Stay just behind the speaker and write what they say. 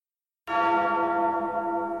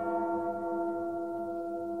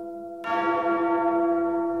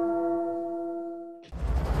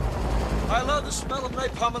I love the smell of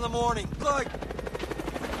napalm in the morning. Like...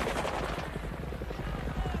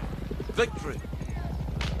 victory.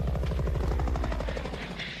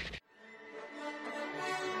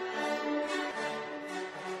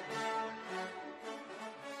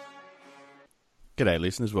 G'day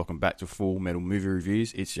listeners, welcome back to Full Metal Movie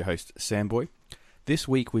Reviews. It's your host, Samboy. This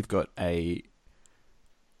week we've got a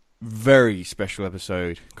very special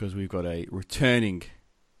episode because we've got a returning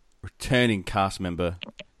cast member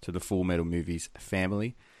to the Full Metal Movies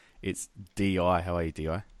family. It's D.I. How are you,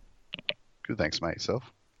 D.I.? Good, thanks, mate.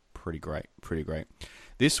 Yourself? Pretty great.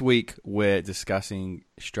 This week we're discussing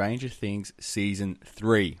Stranger Things Season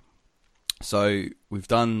 3. So we've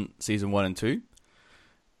done Season 1 and 2.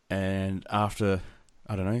 And after,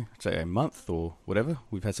 I don't know, say a month or whatever,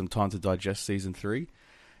 we've had some time to digest Season 3.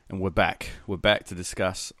 And we're back. We're back to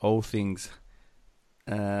discuss all things,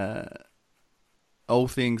 I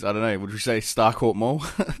don't know, would you say Starcourt Mall?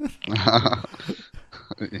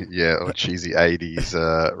 Yeah, or cheesy 80s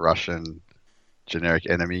Russian generic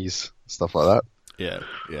enemies, stuff like that.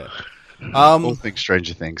 Yeah. All things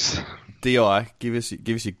Stranger Things. D.I., give us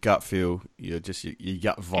your gut feel, your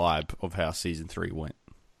gut vibe of how Season 3 went.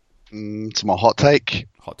 It's my hot take.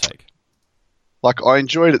 Like, I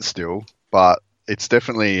enjoyed it still, but it's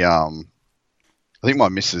definitely, I think my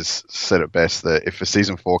missus said it best that if a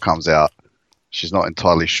Season 4 comes out, she's not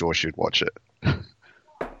entirely sure she'd watch it.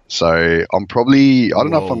 So I'm probably, I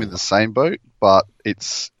don't know if I'm in the same boat, but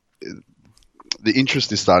the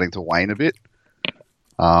interest is starting to wane a bit.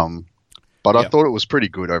 But I thought it was pretty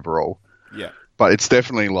good overall. Yeah. But it's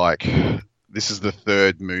definitely like, this is the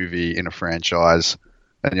third movie in a franchise,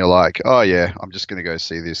 and you're like, oh yeah, I'm just going to go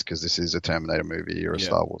see this because this is a Terminator movie or a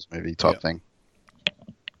Star Wars movie type thing.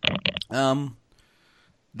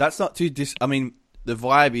 That's not too I mean, the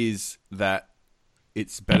vibe is that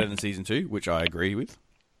it's better than Season 2, which I agree with.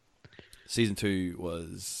 Season 2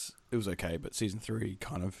 was okay, but Season 3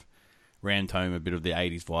 kind of ran home a bit of the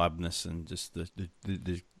 80s vibeness and just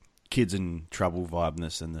the kids in trouble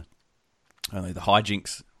vibeness and the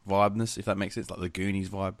hijinks vibeness, if that makes sense, like the Goonies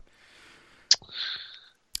vibe.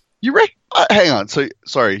 You reckon? Hang on. So,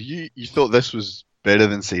 sorry, you thought this was better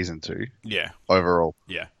than Season 2? Yeah. Overall?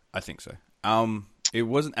 Yeah, I think so. It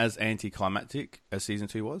wasn't as anticlimactic as Season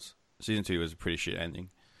 2 was. Season 2 was a pretty shit ending.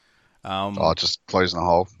 Just closing the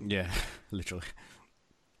hole. Yeah, literally.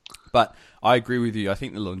 But I agree with you. I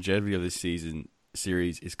think the longevity of this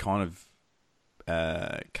series is kind of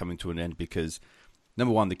coming to an end because,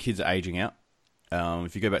 number one, the kids are aging out.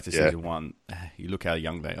 If you go back to Season 1, you look how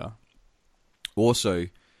young they are. Also,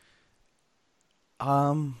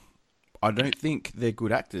 I don't think they're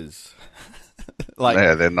good actors.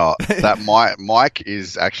 Yeah, they're not. That Mike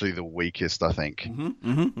is actually the weakest, I think.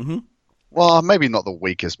 Well, maybe not the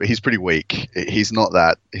weakest, but he's pretty weak. He's not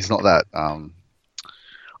that. I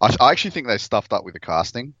actually think they stuffed up with the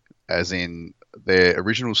casting, as in their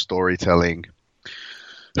original storytelling.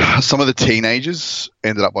 Some of the teenagers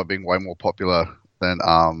ended up by being way more popular than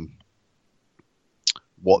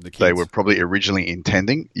what they were probably originally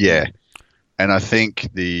intending. Yeah. And I think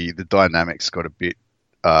the dynamics got a bit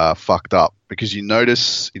fucked up because you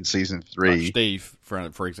notice in Season 3... Like Steve,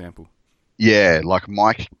 for example. Yeah, like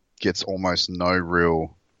Mike gets almost no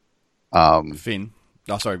real... Finn.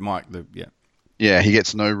 Oh, sorry, Mike. Yeah, he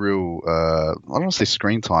gets no real... I don't want to say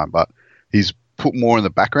screen time, but he's put more in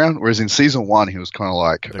the background, whereas in Season 1 he was kind of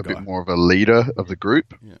like bit more of a leader of the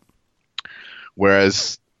group. Yeah.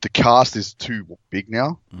 Whereas the cast is too big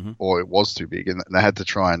now, or it was too big, and they had to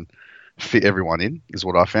try and fit everyone in, is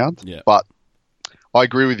what I found. Yeah. But I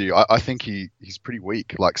agree with you. I think he's pretty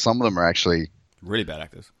weak. Like, some of them are actually... really bad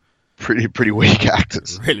actors. Pretty weak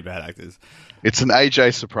actors. Really bad actors. It's an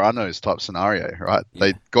AJ Sopranos type scenario, right? Yeah.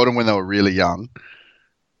 They got him when they were really young,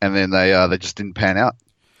 and then they just didn't pan out.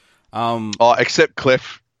 Except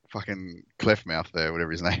Clefmouth there,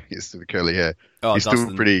 whatever his name is, with the curly hair. Oh, he's Dustin,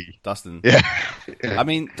 still pretty... Dustin. Yeah. I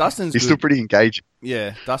mean, Dustin's He's good. still pretty engaging.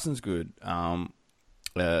 Yeah, Dustin's good.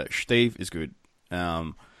 Steve is good.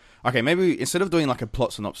 Okay, maybe instead of doing like a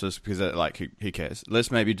plot synopsis, because who cares? Let's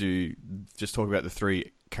maybe just talk about the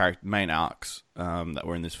three main arcs that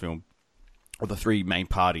were in this film, or the three main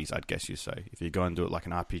parties, I'd guess you say, if you go and do it like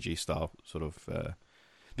an RPG style sort of.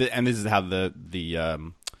 And this is how the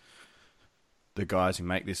guys who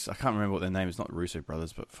make this, I can't remember what their name is, not Russo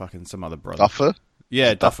brothers, but fucking some other brothers. Duffer?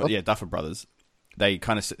 Yeah, Duffer. Yeah, Duffer brothers. They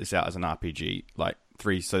kind of set this out as an RPG,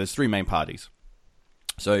 so there's three main parties.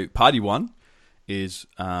 So party one is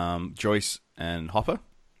Joyce and Hopper,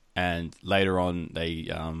 and later on they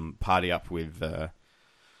party up with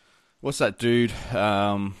what's that dude?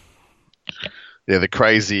 Yeah, the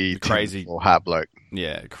crazy or hat bloke.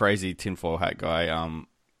 Yeah, crazy tinfoil hat guy.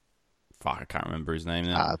 Fuck, I can't remember his name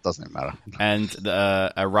now. It doesn't matter. And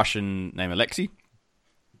a Russian named Alexei.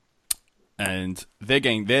 And they're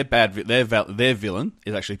getting their villain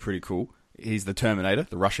is actually pretty cool. He's the Terminator,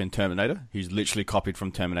 the Russian Terminator. He's literally copied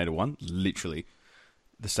from Terminator 1. Literally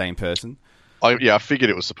the same person. I figured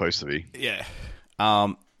it was supposed to be. Yeah.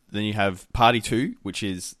 Then you have Party 2, which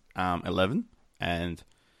is 11, and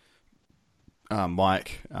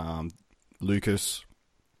Mike, Lucas,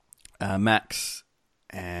 Max,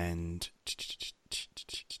 and...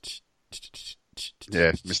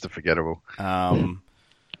 Yeah, Mr. Forgettable.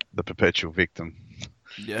 The perpetual victim.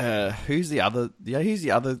 Yeah, who's the other? Yeah, he's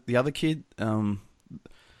the other kid. The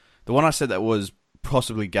one I said that was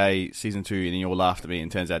possibly gay season 2, and then you all laughed at me,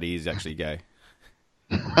 and turns out he is actually gay.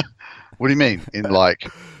 What do you mean? In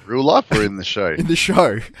like real life or in the show? In the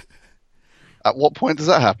show. At what point does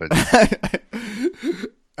that happen?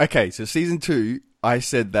 Okay, so season 2, I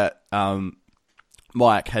said that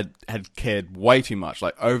Mike had cared way too much,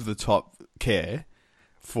 like over the top care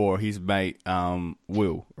for his mate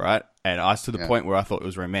Will, right? And I was to the point where I thought it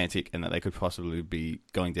was romantic and that they could possibly be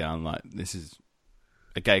going down like this is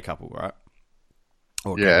a gay couple, right?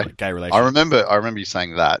 Or gay relationship. I remember you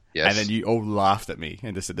saying that. Yes. And then you all laughed at me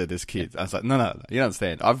and just said they're just kids. I was like, no, you don't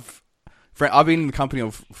understand. I've been in the company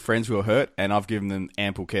of friends who are hurt, and I've given them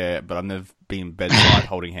ample care, but I've never been bedside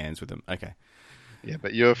holding hands with them. Okay. Yeah,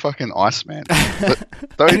 but you're a fucking Iceman.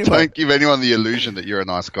 Don't give anyone the illusion that you're a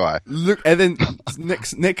nice guy. Look, and then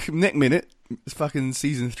next minute, it's fucking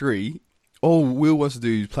season 3. All Will wants to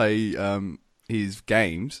do is play his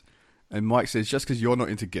games, and Mike says, just because you're not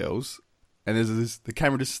into girls, and the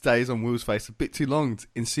camera just stays on Will's face a bit too long,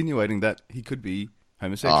 insinuating that he could be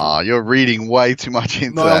homosexual. You're reading way too much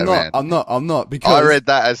into that, man. I'm not, because... I read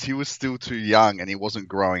that as he was still too young and he wasn't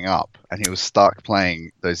growing up, and he was stuck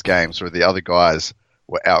playing those games where the other guys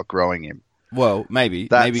were outgrowing him. Well, maybe.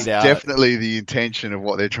 That's maybe they are. Definitely the intention of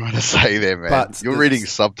what they're trying to say there, man. But you're reading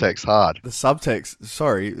subtext hard. The subtext,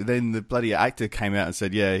 sorry, then the bloody actor came out and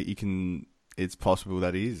said, yeah, you can... It's possible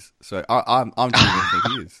that he is. So I'm genuinely think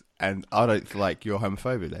he is. And I don't feel like you're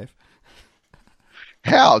homophobic, Dave.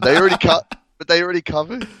 How? They already but they already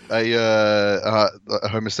covered a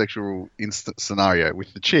homosexual scenario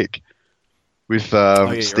with the chick, with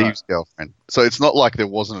Steve's girlfriend. So it's not like there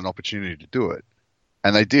wasn't an opportunity to do it,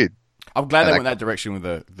 and they did. I'm glad they went that direction with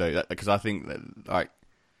the because I think that like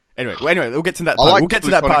anyway, we'll get to that. We'll get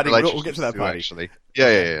to that party. We'll get to that party. Actually,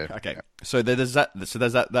 yeah. Okay, so there's that. So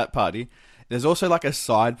there's that party. There's also like a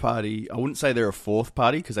side party. I wouldn't say they're a fourth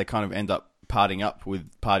party because they kind of end up partying up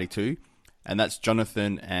with Party 2, and that's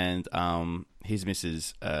Jonathan and his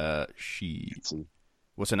missus. Nancy.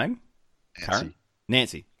 What's her name? Nancy. Karen?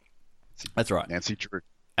 Nancy. That's right. Nancy Drew.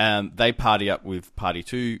 They party up with Party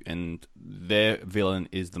 2, and their villain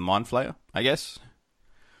is the Mind Flayer, I guess.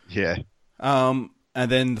 Yeah. And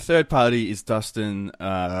then the third party is Dustin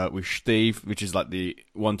with Steve, which is like the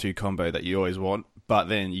 1-2 combo that you always want. But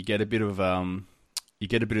then you get a bit of a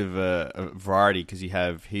variety because you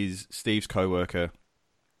have Steve's coworker.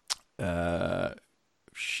 I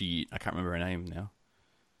can't remember her name now.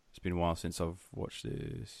 It's been a while since I've watched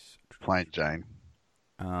this. Plain Jane.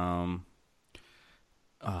 Oh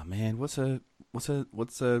man, what's her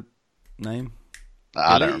name?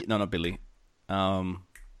 I Billy? don't. No, not Billy. No,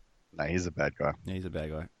 he's a bad guy. Yeah, he's a bad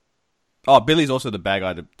guy. Oh, Billy's also the bad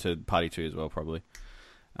guy to Party 2 as well, probably.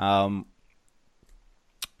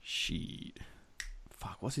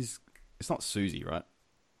 Fuck, what's his... It's not Susie, right?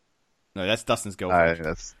 No, that's Dustin's girlfriend.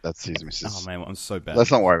 That's his missus. Oh, man, I'm so bad.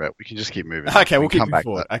 Let's not worry about it. We can just keep moving. Okay, we'll keep moving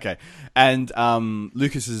forward. Okay. And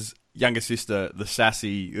Lucas's younger sister, the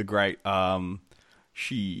sassy, the great... I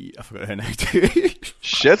forgot her name too.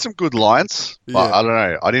 She had some good lines, but Yeah. I don't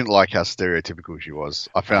know. I didn't like how stereotypical she was.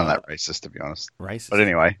 I found that racist, to be honest. Racist? But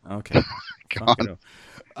anyway. Okay. Go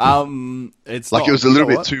on. It's like not, it was a little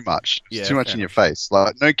bit too much. It's Yeah, too much fair in your enough. face.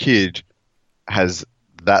 Like no kid has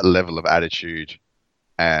that level of attitude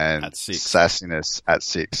and At 6. sassiness at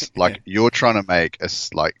 6. Like you're trying to make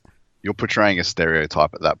you're portraying a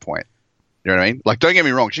stereotype at that point. You know what I mean? Like don't get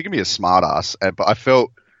me wrong, she can be a smart ass, but I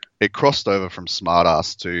felt it crossed over from smart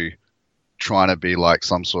ass to trying to be like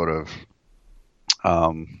some sort of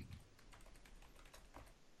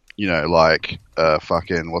like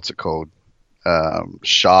fucking what's it called?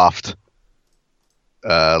 Shaft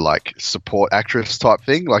like support actress type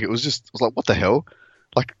thing. Like it was like what the hell?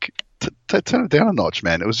 Like turn it down a notch,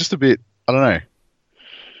 man. It was just a bit, I don't know.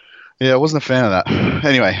 Yeah, I wasn't a fan of that.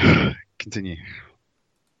 Anyway, continue.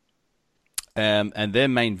 And their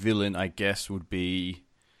main villain, I guess, would be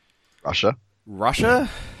Russia, Russia,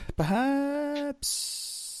 perhaps.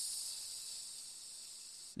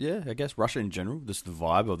 Yeah, I guess Russia in general, just the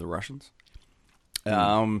vibe of the Russians.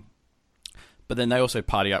 But then they also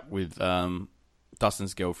party up with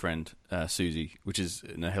Dustin's girlfriend, Susie, which is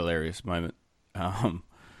in a hilarious moment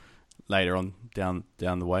later on down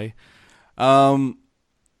the way. Sorry,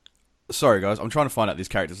 guys, I'm trying to find out these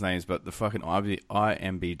characters' names, but the fucking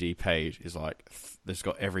IMBD page is like, it's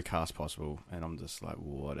got every cast possible, and I'm just like,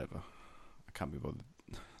 whatever. I can't be bothered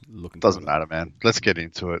looking. Doesn't matter, man. Let's get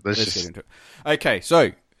into it. Let's get into it. Okay,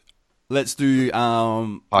 so let's do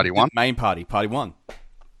party one. Main party one.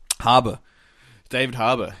 Harbour, David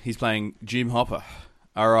Harbour. He's playing Jim Hopper.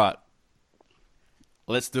 All right,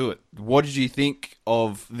 let's do it. What did you think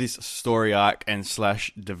of this story arc and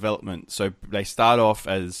 / development? So they start off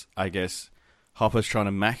as, I guess, Hopper's trying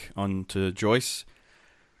to mac onto Joyce.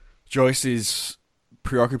 Joyce is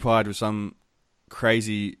preoccupied with some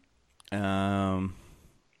crazy, I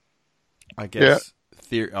guess,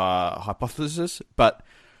 hypothesis. But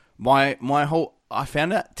I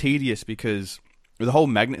found that tedious because with the whole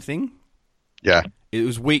magnet thing, it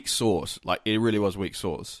was weak source. Like, it really was weak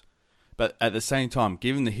source. But at the same time,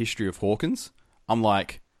 given the history of Hawkins, I'm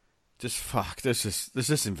like, let's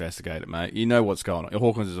just investigate it, mate. You know what's going on.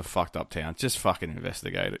 Hawkins is a fucked up town. Just fucking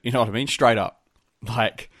investigate it. You know what I mean? Straight up.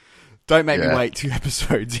 Like, don't make me wait 2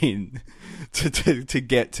 episodes in to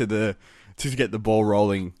get the ball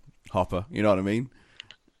rolling, Hopper. You know what I mean?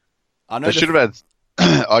 I know they should have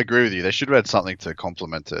had. I agree with you. They should have had something to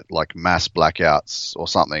complement it, like mass blackouts or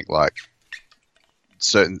something like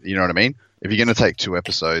certain. You know what I mean? If you're going to take 2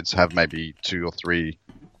 episodes, have maybe 2 or 3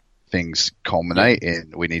 things culminate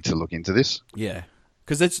in. We need to look into this. Yeah,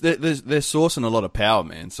 because they're sourcing a lot of power,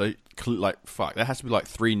 man. So like, fuck, there has to be like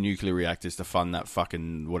 3 nuclear reactors to fund that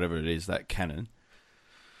fucking whatever it is, that cannon.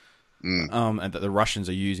 And that the Russians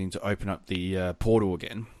are using to open up the portal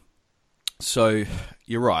again. So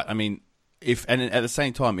you're right. I mean, and at the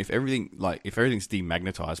same time, if everything's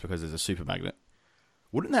demagnetized because there's a super magnet,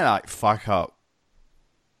 wouldn't that like fuck up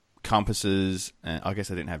compasses? And I guess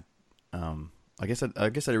I didn't have. I guess I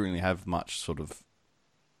didn't really have much sort of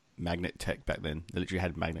magnet tech back then. They literally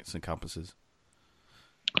had magnets and compasses.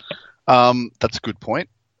 That's a good point.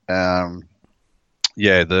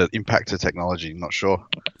 The impact of technology. Not sure.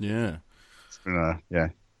 Yeah.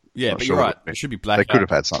 Yeah, but you're right. It should be black. They could have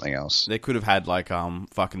had something else. They could have had like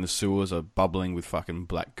fucking the sewers are bubbling with fucking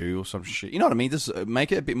black goo or some shit. You know what I mean? Just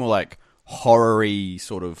make it a bit more like horror-y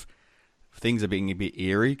sort of things are being a bit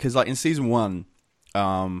eerie. Because like in season 1,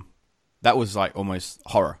 that was like almost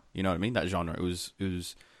horror. You know what I mean? That genre. It was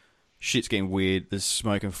shit's getting weird. There's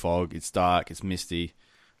smoke and fog. It's dark. It's misty.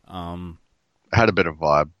 It had a bit of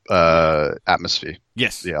vibe, atmosphere.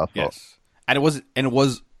 Yes. Yeah, I thought. Yes. And it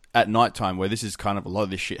was at nighttime, where this is kind of a lot of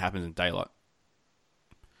this shit happens in daylight.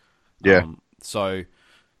 Yeah. All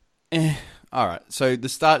right. So the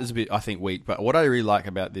start is a bit, I think, weak. But what I really like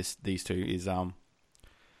about these two is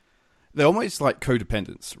they're almost like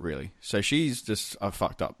codependents, really. So she's just a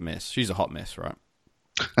fucked up mess. She's a hot mess, right?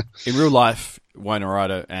 In real life, Winona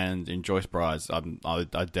Ryder and in Joyce Brides,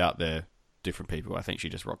 I doubt they're different people. I think she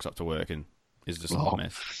just rocks up to work and is just a hot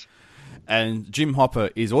mess. And Jim Hopper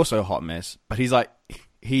is also a hot mess, but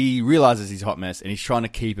he realizes he's a hot mess and he's trying to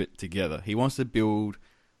keep it together. He wants to build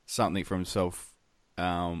something for himself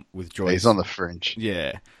with Joyce. He's on the fringe.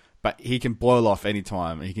 Yeah, but he can boil off any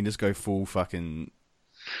time and he can just go full fucking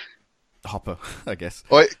Hopper, I guess.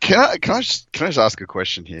 Wait, can I just ask a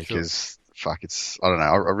question here? Because Sure. I don't know.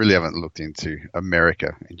 I really haven't looked into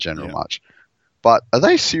America in general much. But are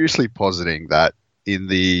they seriously positing that in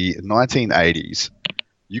the 1980s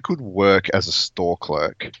you could work as a store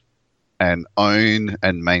clerk and own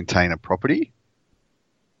and maintain a property?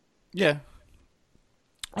 Yeah,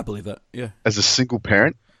 I believe that. Yeah, as a single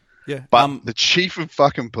parent. Yeah, but the chief of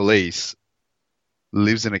fucking police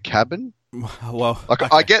lives in a cabin. Well, like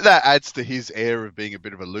okay. I get that adds to his air of being a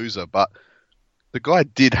bit of a loser, but the guy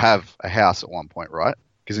did have a house at one point, right?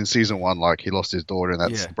 Because in season 1, like he lost his daughter, and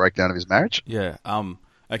that's the breakdown of his marriage. Yeah.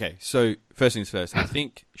 Okay. So first things first, I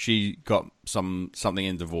think she got something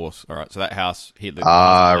in divorce. All right. So that house he lived.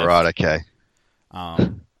 Right. Okay.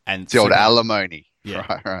 And it's the old alimony.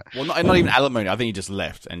 Yeah. Right. Well, not even alimony. I think he just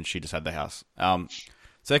left, and she just had the house.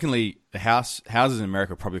 Secondly, the houses in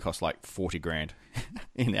America probably cost like $40,000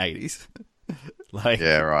 in the 80s. Like,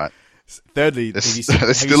 yeah, right. Thirdly, they're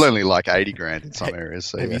still only like $80,000 in some areas.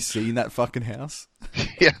 So have you seen that fucking house?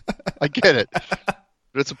 Yeah, I get it, but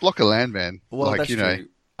it's a block of land, man. Well, like, that's you know,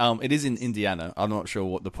 true. It is in Indiana. I'm not sure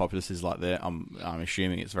what the populace is like there. I'm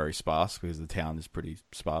assuming it's very sparse because the town is pretty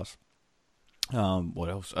sparse. What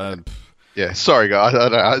else? Yeah, sorry, guys.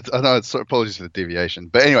 I know. It's apologies for the deviation,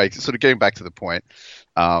 but anyway, sort of getting back to the point.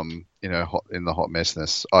 In the hot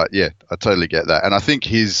messness, yeah, I totally get that, and I think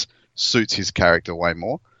his suits his character way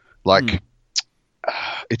more. Like,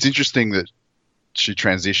 it's interesting that she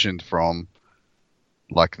transitioned from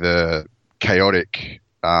like the chaotic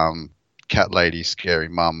cat lady, scary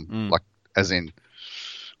mum, like as in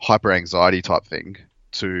hyper anxiety type thing,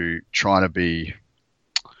 to trying to be.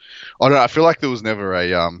 I don't know. I feel like there was never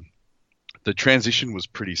a the transition was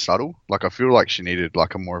pretty subtle. Like I feel like she needed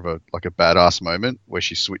like a more of a badass moment where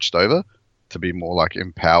she switched over to be more like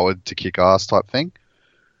empowered to kick ass type thing.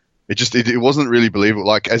 It wasn't really believable.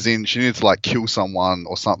 Like as in she needed to like kill someone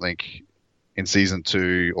or something in season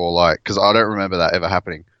 2 or like because I don't remember that ever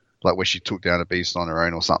happening. Like where she took down a beast on her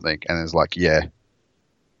own or something and it's like yeah,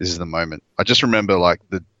 this is the moment. I just remember like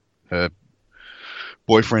her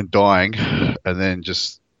boyfriend dying and then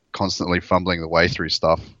just constantly fumbling the way through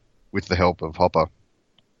stuff. With the help of Hopper.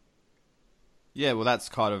 Yeah, well, that's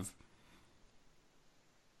kind of,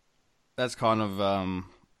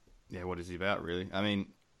 yeah, what is he about, really? I mean...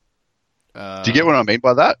 do you get what I mean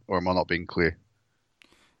by that? Or am I not being clear?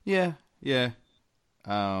 Yeah.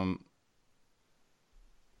 No,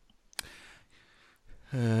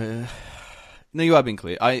 you are being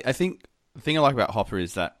clear. I think the thing I like about Hopper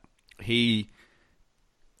is that I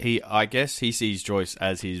guess he sees Joyce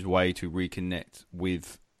as his way to reconnect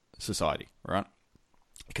with society, right?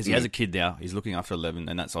 Because he has a kid now, he's looking after 11,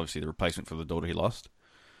 and that's obviously the replacement for the daughter he lost.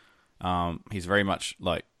 He's very much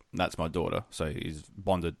like, that's my daughter, so he's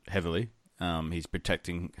bonded heavily. He's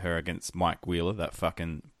protecting her against Mike Wheeler, that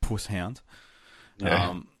fucking puss hound,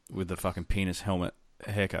 with the fucking penis helmet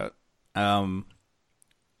haircut. And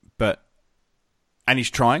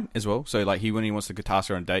he's trying as well. So like when he wants to task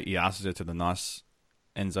her on a date, he asks her to the nice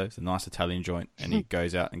Enzo, the nice Italian joint, and he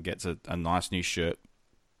goes out and gets a nice new shirt.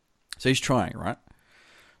 So he's trying, right?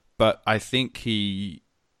 But I think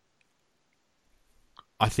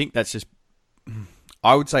that's just...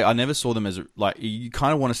 I would say I never saw them as... Like, you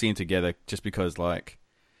kind of want to see them together just because, like...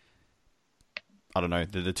 I don't know,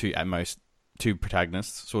 they're the two, at most, two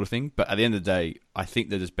protagonists sort of thing. But at the end of the day, I think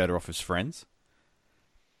they're just better off as friends.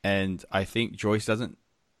 And I think Joyce doesn't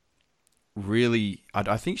really...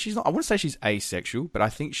 I think she's not... I wouldn't say she's asexual, but I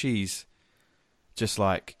think she's just,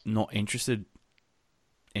 like, not interested...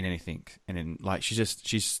 in anything, and in like she's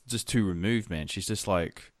just too removed, man. She's just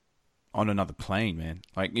like on another plane, man.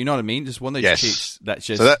 Like you know what I mean? Just one of those chicks that's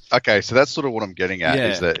just so that's sort of what I'm getting at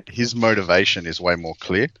is that his motivation is way more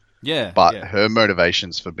clear. Yeah, but her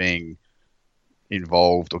motivations for being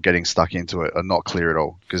involved or getting stuck into it are not clear at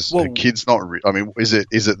all because her kid's not. I mean, is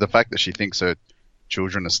it the fact that she thinks her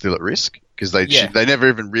children are still at risk because they never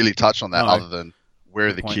even really touch on that other than. Where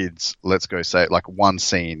are the kids? Let's go say it, like one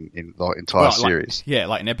scene in the entire series.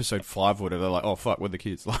 Like in episode 5 or whatever, they're like, oh fuck, where are the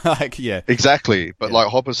kids? Like, yeah. Exactly. But like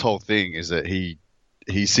Hopper's whole thing is that he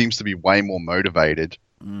seems to be way more motivated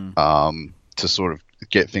to sort of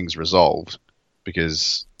get things resolved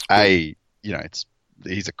because he's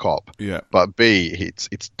a cop. Yeah. But B,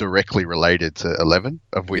 it's directly related to 11,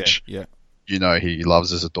 of which he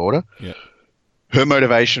loves as a daughter. Yeah. Her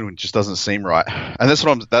motivation just doesn't seem right, and that's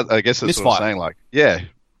what I guess that's what I'm saying. Like,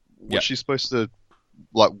 was she supposed to,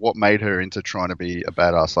 like, what made her into trying to be a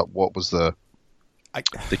badass? Like, what was the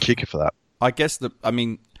kicker for that? I guess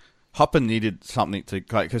Hopper needed something to,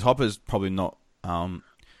 because Hopper's probably not.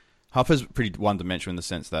 Hopper's pretty one-dimensional in the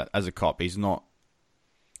sense that as a cop, he's not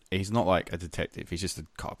like a detective. He's just a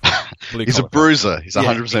cop. He's a bruiser. He's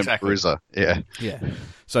 100% bruiser. Yeah. Yeah.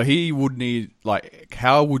 So he would need, like,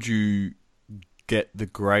 how would you get the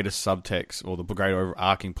greatest subtext or the greater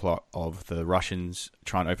overarching plot of the Russians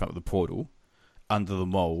trying to open up the portal under the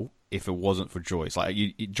mole if it wasn't for Joyce? Like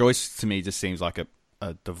Joyce to me just seems like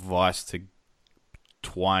a device to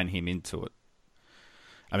twine him into it.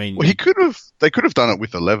 I mean, they could have done it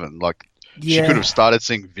with 11. Like she could have started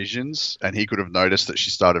seeing visions, and he could have noticed that she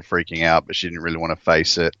started freaking out, but she didn't really want to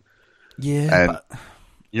face it. Yeah, and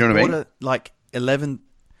you know what I mean? Like 11.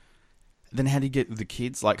 Then how do you get with the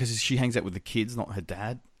kids? Like, because she hangs out with the kids, not her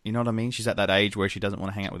dad. You know what I mean? She's at that age where she doesn't want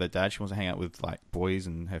to hang out with her dad. She wants to hang out with, like, boys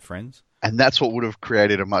and her friends. And that's what would have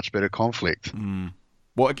created a much better conflict.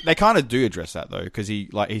 Well, they kind of do address that, though, because he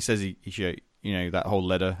says he that whole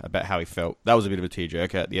letter about how he felt. That was a bit of a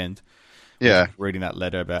tearjerker at the end. Yeah. Reading that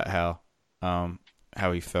letter about how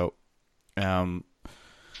he felt. All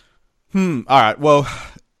right. Well,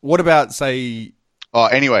 what about, say... Oh,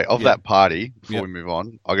 anyway, that party, before we move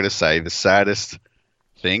on, I got to say the saddest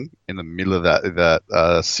thing in the middle of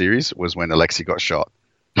that series was when Alexei got shot.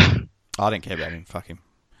 I didn't care about him. Fuck him.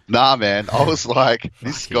 Nah, man. I was like,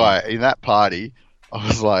 this guy in that party, I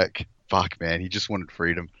was like, fuck, man, he just wanted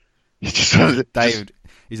freedom. He just wanted, David,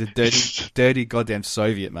 he's a dirty goddamn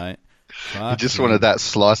Soviet, mate. he just wanted that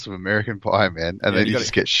slice of American pie, man, and then he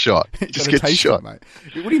just gets shot. Just gets shot, mate.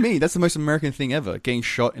 What do you mean? That's the most American thing ever, getting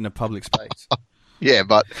shot in a public space. Yeah,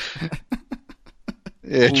 but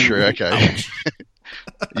yeah, true. Okay,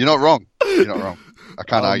 you're not wrong. You're not wrong. I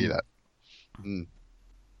can't argue that.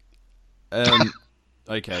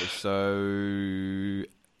 Okay, so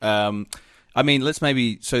I mean, let's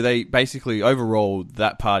maybe. So they basically overall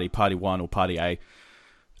that party 1 or party A,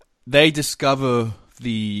 they discover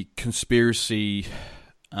the conspiracy,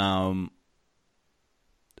 because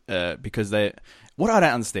they. What I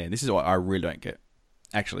don't understand. This is what I really don't get,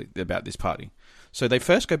 actually, about this party. So they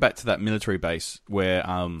first go back to that military base where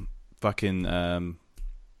fucking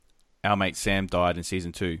our mate Sam died in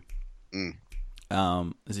season 2.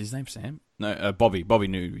 Is his name Sam? No, Bobby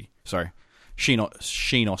Newby. Sorry, Sheen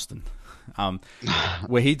Austin.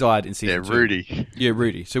 Where he died in season 2. Rudy. Yeah,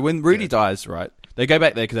 Rudy. So when Rudy dies, right, they go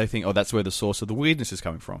back there because they think, oh, that's where the source of the weirdness is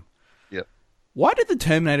coming from. Yep. Why did the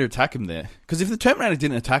Terminator attack him there? Because if the Terminator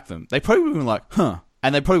didn't attack them, they probably would have been like, huh,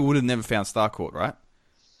 and they probably would have never found Starcourt, right?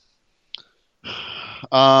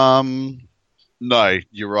 No,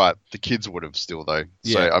 you're right. The kids would have still though.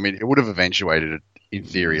 Yeah. So I mean, it would have eventuated it in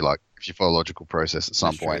theory, like ufological process at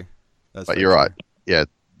some point. But you're right. Yeah,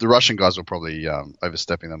 the Russian guys were probably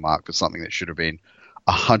overstepping the mark for something that should have been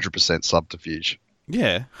 100% subterfuge.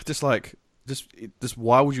 Yeah, just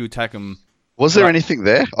why would you attack them? Was there anything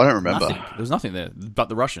there? I don't remember. Nothing. There was nothing there, but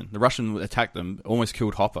the Russian attacked them, almost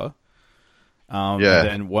killed Hopper. And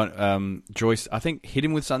then Joyce, I think, hit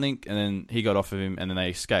him with something, and then he got off of him, and then they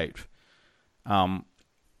escaped.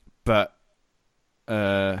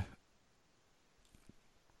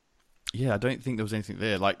 Yeah, I don't think there was anything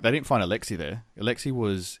there. Like, they didn't find Alexei there. Alexei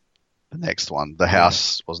was the next one, the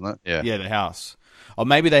house, wasn't it? Yeah. Yeah, the house. Or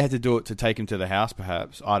maybe they had to do it to take him to the house,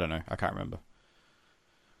 perhaps. I don't know. I can't remember.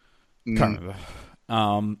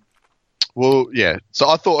 Well, yeah. So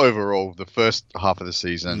I thought overall, the first half of the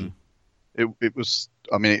season, it was.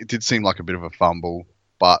 I mean, it did seem like a bit of a fumble,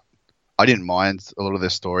 but I didn't mind a lot of their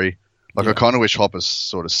story. Like, I kind of wish Hopper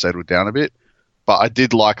sort of settled down a bit, but I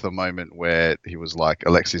did like the moment where he was like,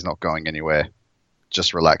 "Alexei's not going anywhere.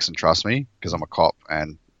 Just relax and trust me, because I'm a cop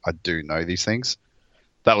and I do know these things."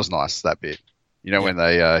 That was nice. That bit. You know, when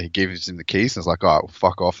he gives him the keys and it's like, all right, well,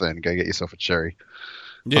 fuck off then, go get yourself a cherry.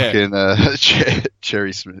 Yeah. Fucking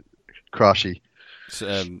cherry crushy. What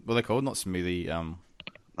are they called? Not smoothie.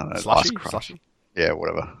 Slushy? Yeah,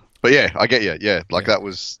 whatever. But yeah, I get you. Yeah, that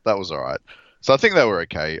was all right. So I think they were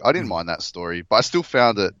okay. I didn't mind that story, but I still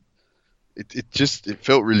found it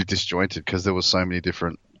felt really disjointed because there was so many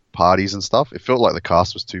different parties and stuff. It felt like the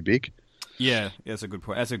cast was too big. Yeah, that's a good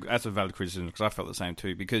point. That's a valid criticism because I felt the same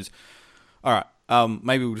too. Because, all right,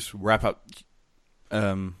 maybe we'll just wrap up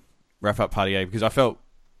Party A, because I felt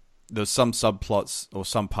there was some subplots or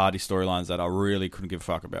some party storylines that I really couldn't give a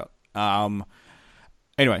fuck about.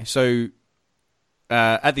 Anyway, so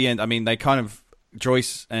at the end, I mean, they kind of,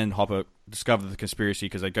 Joyce and Hopper discover the conspiracy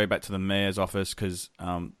because they go back to the mayor's office because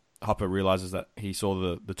Hopper realizes that he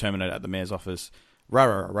saw the Terminator at the mayor's office.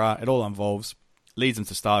 It all involves, leads them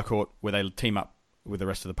to Starcourt, where they team up with the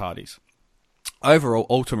rest of the parties. Overall,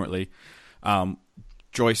 ultimately,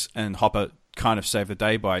 Joyce and Hopper kind of save the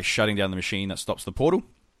day by shutting down the machine that stops the portal.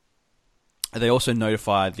 They also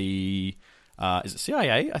notify the is it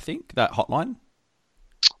CIA? I think that hotline.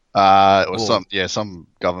 Some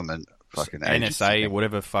government fucking agency. NSA,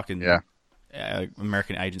 whatever fucking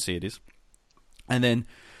American agency it is, and then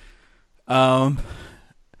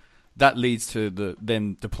that leads to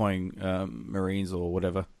them deploying Marines or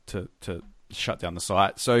whatever to shut down the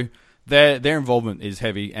site. So their involvement is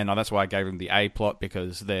heavy, and that's why I gave them the A plot,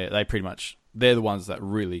 because they're the ones that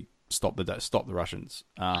really stop the Russians.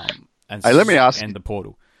 Let me ask, end the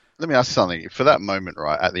portal. Let me ask you something. For that moment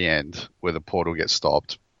right at the end where the portal gets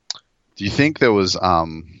stopped, do you think there was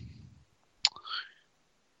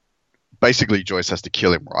basically Joyce has to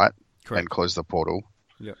kill him, right? Correct. And close the portal?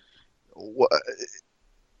 Yeah.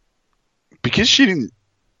 Because she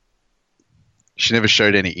never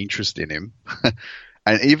showed any interest in him,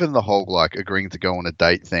 and even the whole like agreeing to go on a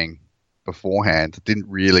date thing beforehand didn't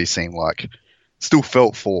really seem like, still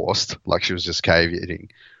felt forced, like she was just caveating.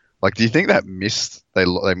 Like, do you think that they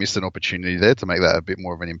missed an opportunity there to make that a bit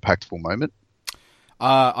more of an impactful moment?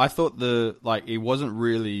 I thought it wasn't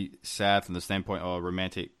really sad from the standpoint of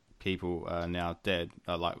romantic people are now dead,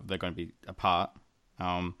 like they're going to be apart.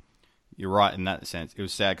 You're right in that sense. It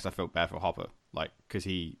was sad because I felt bad for Hopper, like, because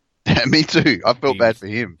he. Me too. I felt bad for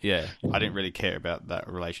him. Yeah, I didn't really care about that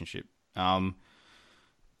relationship.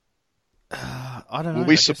 I don't know. Were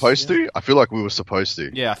we supposed to? I feel like we were supposed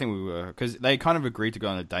to. Yeah, I think we were because they kind of agreed to go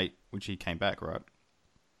on a date, which he came back, right?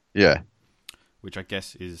 Yeah. Which I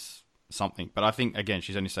guess is something, but I think again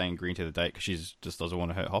she's only saying agreeing to the date because she just doesn't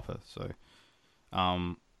want to hurt Hopper. So,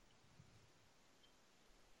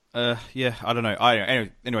 yeah, I don't know.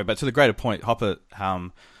 Anyway, but to the greater point, Hopper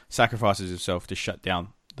sacrifices himself to shut down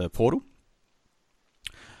the portal,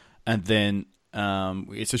 and then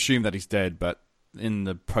it's assumed that he's dead. But in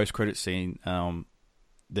the post-credit scene,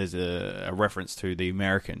 there's a reference to the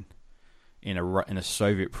American in a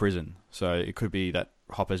Soviet prison. So it could be that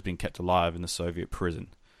Hopper's been kept alive in the Soviet prison.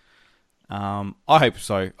 I hope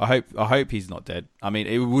so. I hope he's not dead. I mean,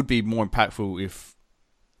 it would be more impactful if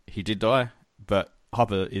he did die, but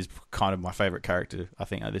Hopper is kind of my favorite character, I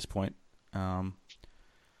think, at this point.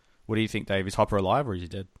 What do you think, Dave? Is Hopper alive or is he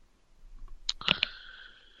dead?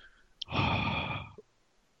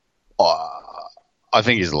 I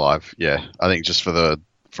think he's alive. Yeah, I think just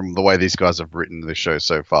from the way these guys have written the show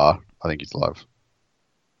so far, I think he's alive.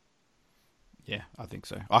 Yeah, I think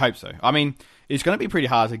so. I hope so. I mean, it's going to be pretty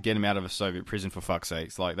hard to get him out of a Soviet prison, for fuck's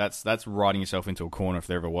sakes. Like that's writing yourself into a corner if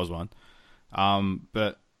there ever was one.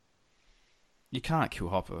 But you can't kill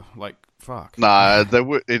Hopper. Like, fuck. Nah,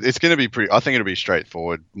 it's going to be pretty. I think it'll be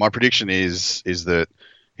straightforward. My prediction is that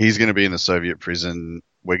he's going to be in the Soviet prison.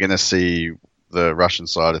 We're going to see the Russian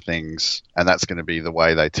side of things, and that's going to be the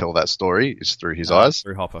way they tell that story is through his eyes.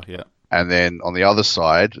 Through Hopper, yeah. And then on the other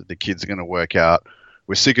side, the kids are going to work out,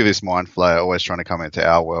 we're sick of this mind flayer always trying to come into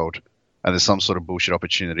our world, and there's some sort of bullshit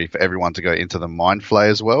opportunity for everyone to go into the mind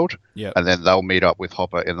flayer's world, and then they'll meet up with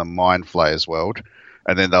Hopper in the mind flayer's world,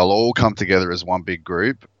 and then they'll all come together as one big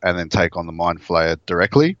group and then take on the mind flayer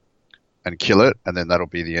directly and kill it, and then that'll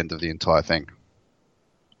be the end of the entire thing.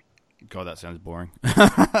 God, that sounds boring.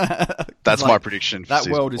 That's my prediction. That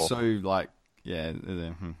world is so like, yeah,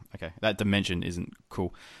 okay. That dimension isn't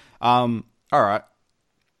cool. All right.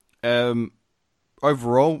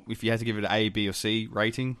 Overall, if you had to give it an A, B, or C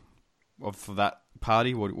rating for that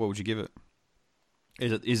party, what would you give it?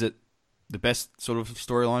 Is it the best sort of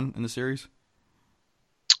storyline in the series?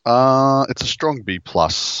 It's a strong B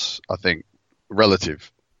plus, I think,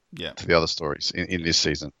 relative to the other stories in this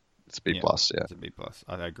season. It's a B plus, yeah. It's a B plus.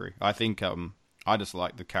 I agree. I think I just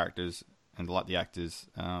like the characters and like the actors.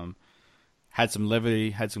 Had some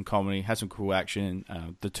levity, had some comedy, had some cool action.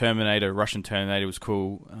 The Russian Terminator was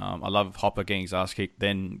cool. I love Hopper getting his ass kicked,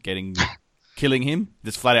 then killing him,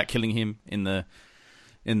 just flat out killing him in the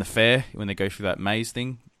fair when they go through that maze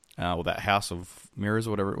thing, or that house of mirrors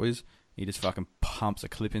or whatever it was. He just fucking pumps a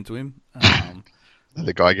clip into him.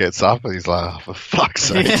 The guy gets up and he's like, oh, for fuck's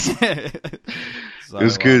sake. So, it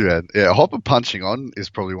was good, man. Yeah, Hopper punching on is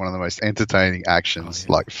probably one of the most entertaining actions.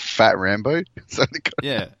 Like Fat Rambo.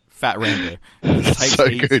 Yeah, Fat Rambo. He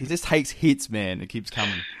just takes hits, man. It keeps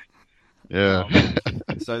coming. Yeah.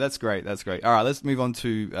 So that's great. That's great. All right, let's move on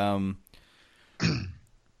to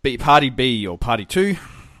Party B or Party 2.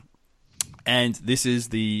 And this is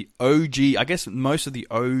the OG, I guess most of the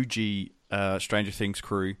OG Stranger Things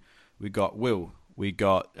crew. We got Will. We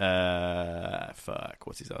got,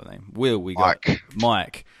 what's his other name? Will. We got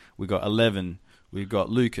Mike. We got 11. We've got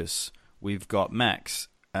Lucas. We've got Max.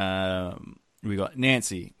 We got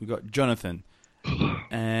Nancy. We got Jonathan.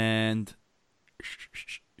 And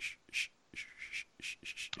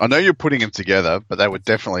I know you're putting them together, but they were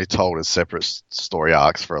definitely told as separate story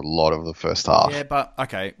arcs for a lot of the first half. Yeah, but,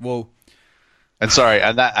 okay, well... And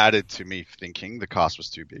that added to me thinking the cast was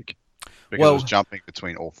too big. Because it was jumping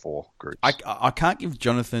between all four groups. I can't give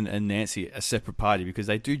Jonathan and Nancy a separate party because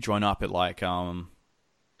they do join up at like... No,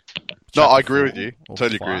 I agree with you.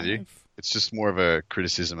 Totally agree with you. It's just more of a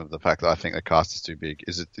criticism of the fact that I think the cast is too big.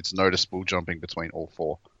 It's noticeable jumping between all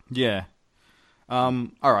four. Yeah. All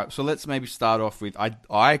right, so let's maybe start off with...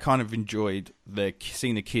 I kind of enjoyed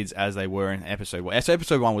seeing the kids as they were in episode 1. So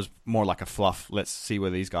episode 1 was more like a fluff, let's see where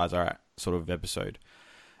these guys are at sort of episode.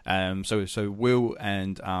 So Will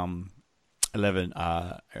and 11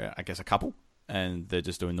 are, I guess, a couple, and they're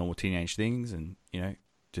just doing normal teenage things and,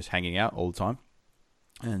 just hanging out all the time.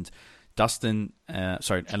 And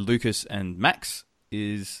and Lucas and Max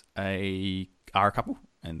are a couple,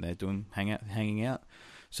 and they're doing hanging out.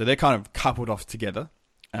 So they're kind of coupled off together.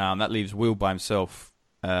 That leaves Will by himself,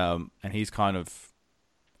 and he's kind of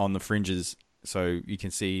on the fringes. So you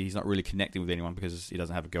can see he's not really connecting with anyone because he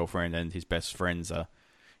doesn't have a girlfriend, and his best friends are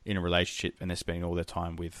in a relationship, and they're spending all their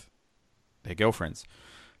time with their girlfriends.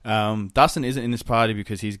 Dustin isn't in this party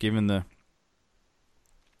because he's gone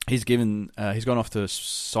off to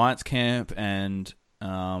science camp, and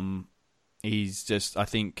he's just, I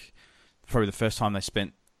think, probably the first time they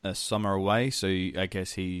spent a summer away. So I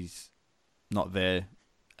guess he's not there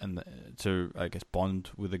and to, I guess, bond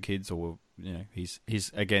with the kids, or he's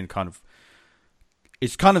again kind of.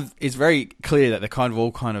 It's very clear that they're kind of all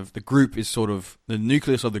the group is sort of, the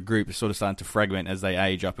nucleus of the group is sort of starting to fragment as they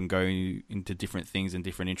age up and go into different things and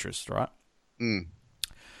different interests, right? Mm.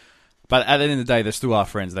 But at the end of the day, they still are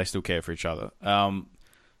friends. They still care for each other.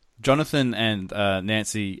 Jonathan and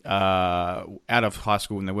Nancy are out of high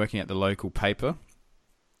school and they're working at the local paper.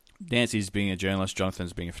 Nancy's being a journalist.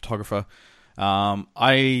 Jonathan's being a photographer.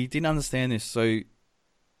 I didn't understand this. So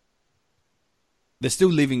they're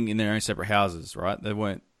still living in their own separate houses, right? They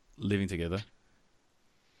weren't living together.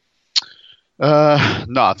 No,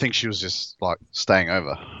 I think she was just like staying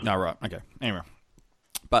over. No, right. Okay. Anyway.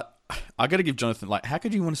 But I got to give Jonathan, like, how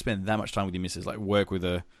could you want to spend that much time with your missus? Like, work with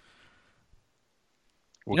her.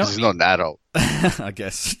 Well, because he's not an adult. I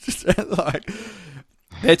guess. Like,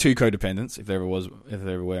 they're two codependents, if there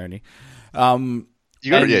ever were any.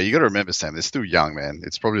 You got to remember, Sam. They're still young, man.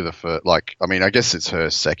 It's probably the first. Like, I mean, I guess it's her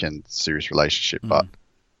second serious relationship, but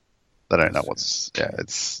they don't know what's. Yeah,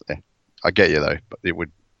 it's. Yeah. I get you though, but it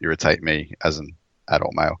would irritate me as an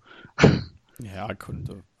adult male. Yeah, I couldn't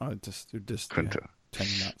do it. I just couldn't do it. Turn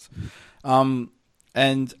me nuts.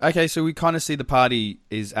 And okay, so we kind of see the party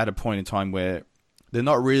is at a point in time where they're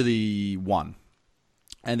not really one,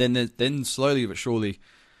 and then slowly but surely,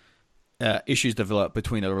 issues develop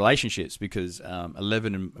between the relationships because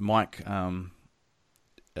 11 and Mike doesn't.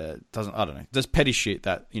 I don't know. There's petty shit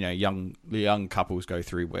that young couples go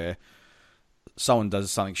through where someone does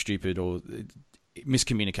something stupid or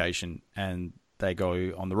miscommunication and they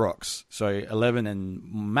go on the rocks. So 11 and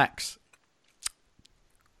Max,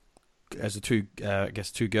 as the two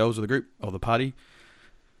girls of the group or the party,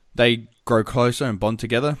 they grow closer and bond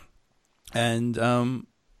together, and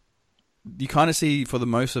you kind of see for the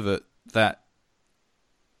most of it that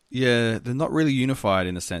they're not really unified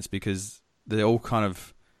in a sense because they're all kind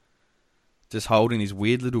of just holding these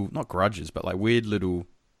weird little, not grudges, but like weird little,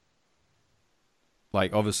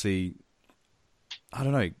 like obviously, I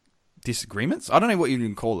don't know, disagreements. I don't know what you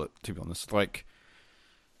even call it, to be honest. Like,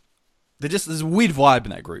 there's a weird vibe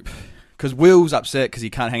in that group. Because Will's upset because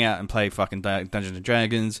he can't hang out and play fucking Dungeons and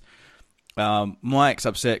Dragons. Mike's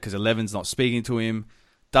upset because 11's not speaking to him.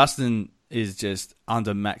 Dustin is just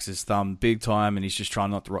under Max's thumb big time, and he's just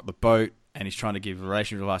trying not to rock the boat, and he's trying to give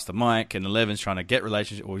relationship advice to Mike, and 11's trying to get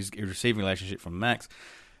relationship, or he's receiving relationship from Max,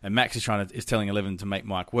 and Max is telling 11 to make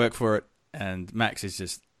Mike work for it, and Max is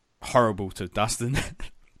just horrible to Dustin.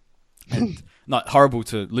 And not horrible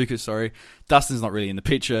to Lucas, sorry. Dustin's not really in the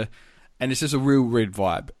picture, and it's just a real weird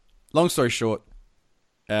vibe. Long story short,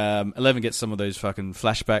 11 gets some of those fucking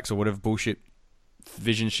flashbacks or whatever bullshit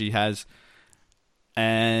visions she has,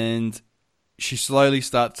 and she slowly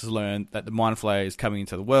starts to learn that the Mind Flayer is coming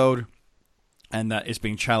into the world, and that it's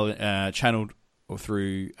being channeled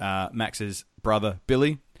through Max's brother,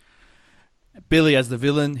 Billy. Billy as the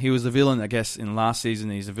villain. He was the villain, I guess, in last season.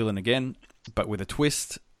 He's a villain again, but with a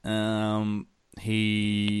twist.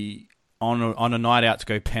 He on a night out to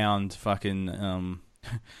go pound fucking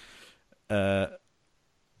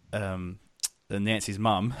Nancy's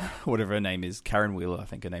mum, whatever her name is, Karen Wheeler, I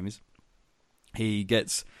think her name is. He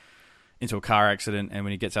gets into a car accident, and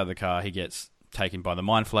when he gets out of the car, he gets taken by the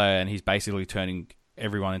Mind Flayer, and he's basically turning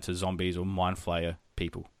everyone into zombies or Mind Flayer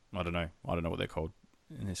people. I don't know what they're called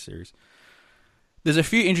in this series. There's a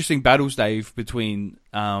few interesting battles, Dave, between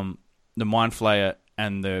the Mind Flayer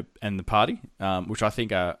and the party, which I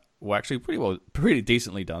think were actually pretty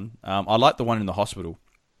decently done. I like the one in the hospital,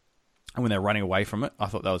 and when they're running away from it, I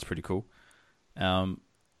thought that was pretty cool.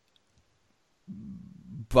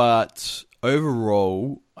 But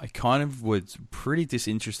overall, I kind of was pretty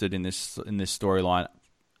disinterested in this storyline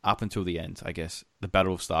up until the end. I guess the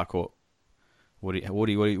Battle of Starcourt. What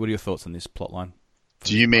are your thoughts on this plotline?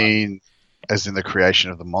 Do you mean as in the creation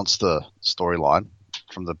of the monster storyline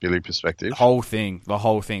from the Billy perspective? The whole thing.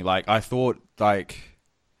 Like, I thought, like,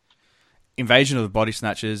 invasion of the body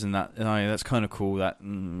snatchers and that. That's kind of cool. That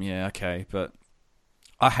yeah, okay, but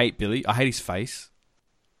I hate Billy. I hate his face.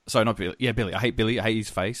 Sorry, not Billy. Yeah, Billy. I hate Billy. I hate his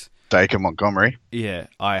face. Dacre Montgomery. Yeah,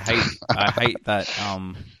 I hate that.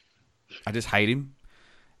 I just hate him.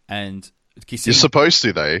 And you're supposed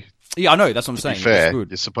to, though. Yeah, I know. That's what I'm saying. To be fair,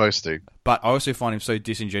 you're supposed to. But I also find him so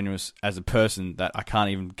disingenuous as a person that I can't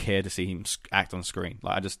even care to see him act on screen.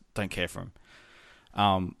 Like, I just don't care for him.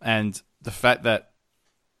 And the fact that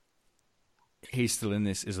he's still in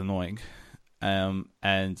this is annoying. And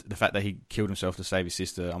the fact that he killed himself to save his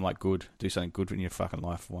sister, I'm like, good. Do something good in your fucking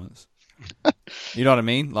life for once. You know what I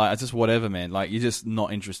mean? Like, it's just whatever, man. Like, you're just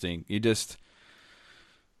not interesting. You just...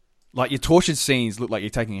 like your tortured scenes look like you're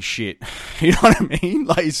taking a shit. You know what I mean?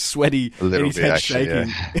 Like he's sweaty, A little and his bit, head's actually,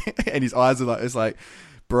 shaking, yeah. and his eyes are like, it's like,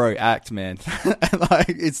 bro, act, man. And like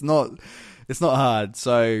it's not hard.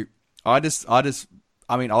 So I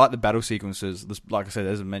mean, I like the battle sequences. Like I said,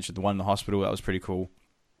 as I mentioned, the one in the hospital, that was pretty cool.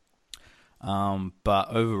 But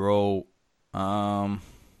overall, yeah,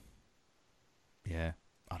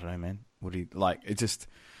 I don't know, man. What do you like? It just,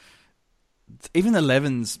 even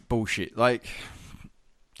 11's bullshit. Like,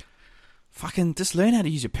 fucking just learn how to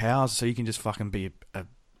use your powers so you can just fucking be a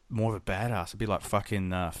more of a badass. It'd be like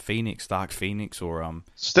fucking Phoenix, Dark Phoenix, or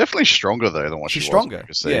It's definitely stronger though than what she's she stronger. was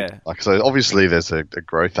previously. Yeah. Like, so obviously there's a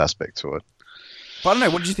growth aspect to it. But I don't know.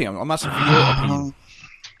 What did you think? I'm asking for your opinion.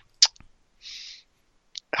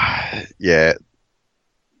 Yeah,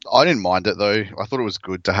 I didn't mind it though. I thought it was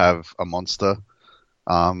good to have a monster,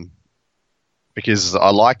 because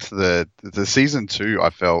I liked the season 2.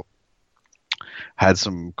 I felt had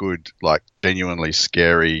some good, like, genuinely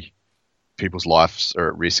scary, people's lives are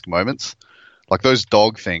at risk moments. Like those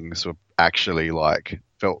dog things were actually like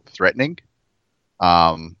felt threatening.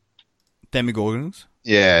 Demogorgons.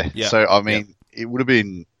 Yeah. Yeah. So I mean, it would have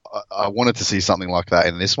been. I wanted to see something like that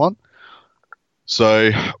in this one.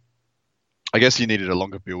 So I guess you needed a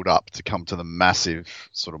longer build up to come to the massive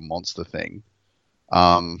sort of monster thing.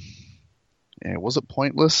 Yeah, was it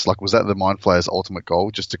pointless? Like, was that the Mind Flayer's ultimate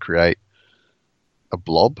goal, just to create a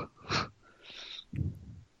blob?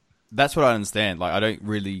 That's what I understand. Like, I don't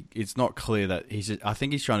really. It's not clear that I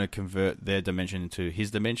think he's trying to convert their dimension into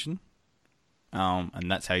his dimension,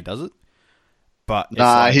 and that's how he does it. But it's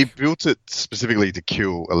like, he built it specifically to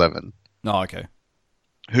kill 11, oh, okay,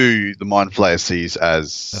 who the Mind Flayer sees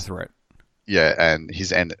as a threat. Yeah, and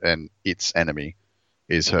and its enemy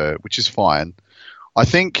is her, which is fine. I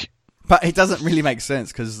think, But it doesn't really make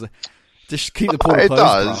sense because just keep the portal it closed,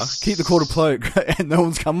 does. bruh. Keep the portal closed, and no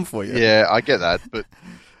one's coming for you. Yeah, I get that, but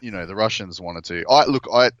you know the Russians wanted to.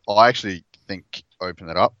 I actually think open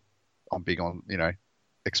it up. I'm big on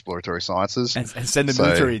exploratory sciences and send the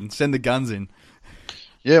military in, send the guns in.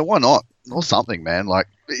 Yeah, why not? Or something, man. Like,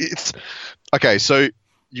 it's okay. So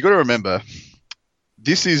you got to remember,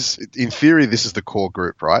 this is, in theory, this is the core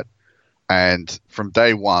group, right? And from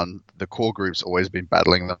day one, the core group's always been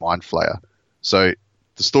battling the Mind Flayer. So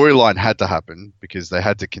the storyline had to happen because they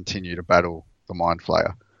had to continue to battle the Mind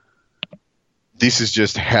Flayer. This is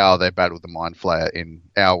just how they battled the Mind Flayer in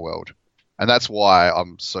our world. And that's why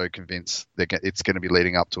I'm so convinced it's going to be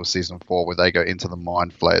leading up to a season 4 where they go into the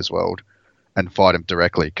Mind Flayer's world and fight him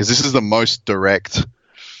directly. Because this is the most direct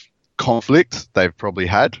conflict they've probably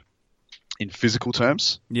had in physical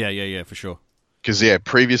terms. Yeah, for sure. Because,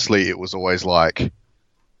 previously it was always like,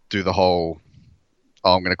 do the whole,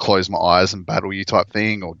 I'm going to close my eyes and battle you type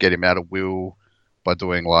thing, or get him out of will by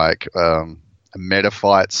doing like meta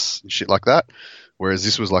fights and shit like that. Whereas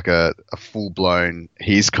this was like a full-blown,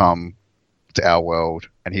 he's come to our world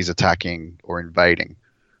and he's attacking or invading.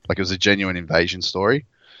 Like, it was a genuine invasion story.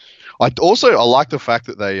 I like the fact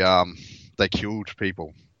that they killed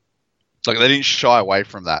people. Like, they didn't shy away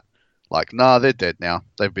from that. Like, nah, they're dead now.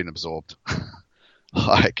 They've been absorbed.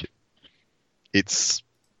 Like,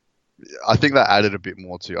 I think that added a bit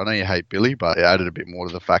more to, I know you hate Billy, but it added a bit more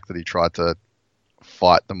to the fact that he tried to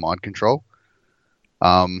fight the mind control.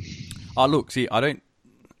 Oh, look, see,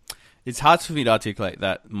 it's hard for me to articulate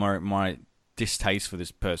that, my distaste for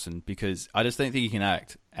this person, because I just don't think he can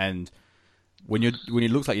act. And when it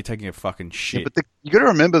looks like you're taking a fucking shit. Yeah, but you got to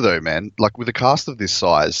remember though, man, like with a cast of this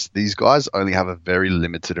size, these guys only have a very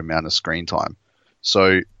limited amount of screen time.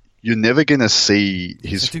 So you're never going to see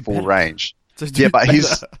his full range. Yeah, but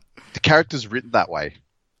the character's written that way.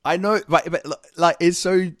 I know, but like it's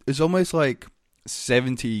almost like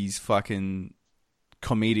 70s fucking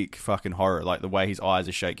comedic fucking horror, like the way his eyes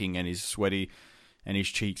are shaking and he's sweaty and his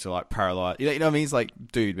cheeks are like paralyzed. You know what I mean? It's like,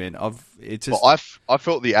 dude, man, I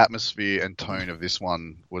felt the atmosphere and tone of this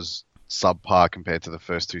one was subpar compared to the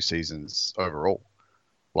first 2 seasons overall.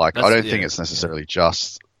 Like, I don't think it's necessarily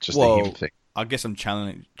just a him thing. I guess I'm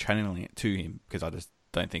channeling it to him because I just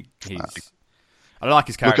don't think I don't like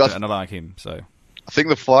his character and I don't like him. So I think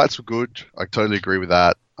the fights were good. I totally agree with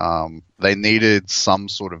that. They needed some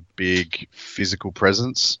sort of big physical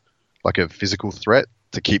presence, like a physical threat,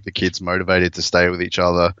 to keep the kids motivated to stay with each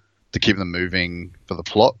other, to keep them moving for the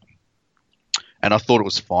plot. And I thought it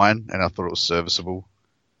was fine, and I thought it was serviceable,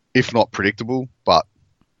 if not predictable. But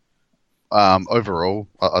overall,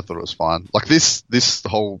 I thought it was fine. Like this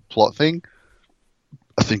whole plot thing,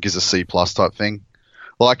 I think is a C+ type thing.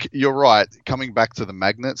 Like, you're right, coming back to the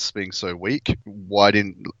magnets being so weak, why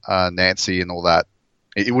didn't Nancy and all that,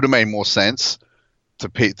 it would have made more sense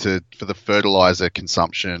for the fertilizer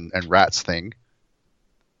consumption and rats thing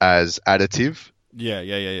as additive.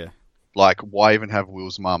 Yeah. Like, why even have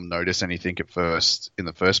Will's mum notice anything in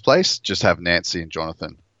the first place? Just have Nancy and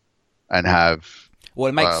Jonathan, and have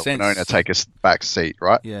it makes sense. Winona take a back seat,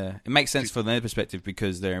 right? Yeah, it makes sense from their perspective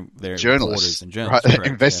because they're journalists reporters and journalists, right?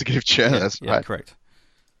 Correct. Investigative journalists, yeah, right? Correct.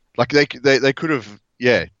 Like they could have,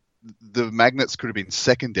 the magnets could have been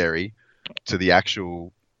secondary to the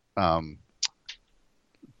actual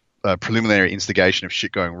preliminary instigation of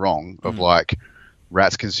shit going wrong, of like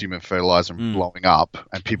rats consuming fertilizer and blowing up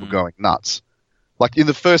and people going nuts. Like in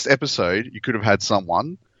the first episode, you could have had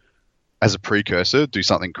someone as a precursor do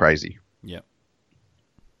something crazy. Yeah.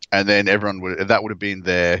 And then that would have been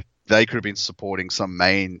they could have been supporting some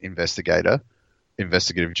main investigative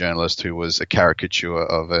journalist who was a caricature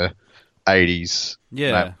of a 80s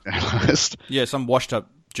journalist. Yeah, some washed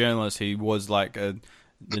up journalist. He was like the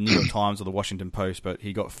New York Times or the Washington Post, but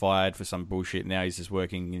he got fired for some bullshit. Now he's just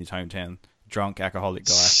working in his hometown. Drunk, alcoholic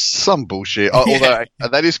guy. Some bullshit. Although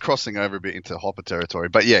that is crossing over a bit into Hopper territory.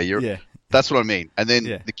 But that's what I mean. And then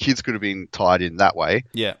the kids could have been tied in that way.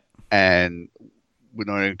 Yeah. And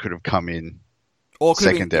Winona could have come in or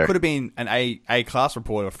secondary. It could have been an A-class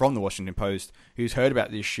reporter from the Washington Post who's heard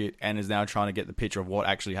about this shit and is now trying to get the picture of what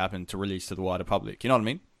actually happened to release to the wider public. You know what I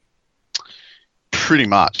mean? Pretty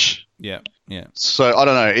much. Yeah. So I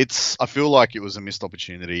don't know. I feel like it was a missed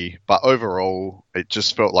opportunity, but overall, it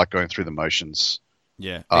just felt like going through the motions.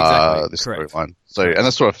 Yeah, exactly. This Correct. storyline. So, and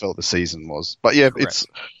that's what I felt the season was. But yeah, Correct.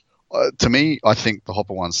 It's to me, I think the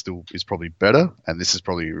Hopper one still is probably better, and this is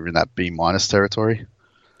probably in that B- territory.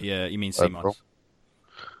 Yeah, you mean C-. What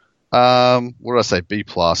did I say? B+.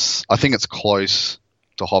 I think it's close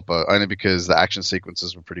to Hopper only because the action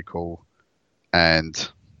sequences were pretty cool,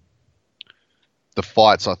 and the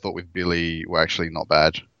fights I thought with Billy were actually not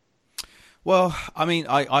bad. Well, I mean,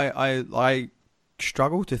 I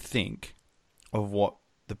struggle to think of what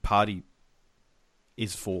the party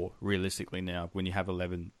is for realistically now when you have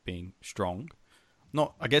 11 being strong.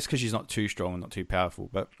 Not, I guess, because she's not too strong and not too powerful,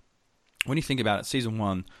 but when you think about it, season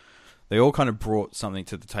 1, they all kind of brought something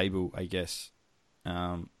to the table, I guess,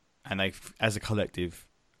 and they, as a collective,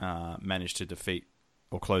 managed to defeat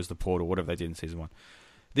or close the portal, whatever they did in season 1.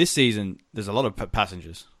 This season, there's a lot of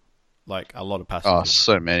passengers. Like, a lot of passengers. Oh,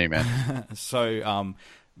 so many, man. So,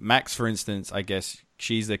 Max, for instance, I guess,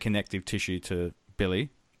 she's the connective tissue to Billy.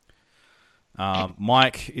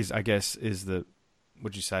 Mike is the,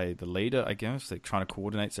 would you say, the leader, I guess? That kind of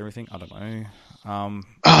coordinates everything? I don't know.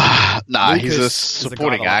 Nah, he's a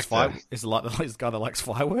supporting actor. He's the guy that likes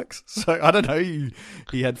fireworks. So, I don't know.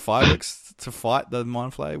 He had fireworks to fight the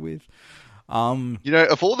Mind Flayer with.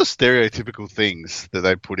 Of all the stereotypical things that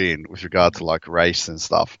they put in with regard to like race and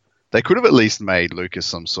stuff, they could have at least made Lucas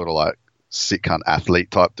some sort of like sick cunt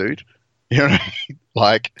athlete type dude. You know what I mean?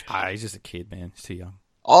 Like, he's just a kid, man. He's too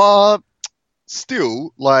young.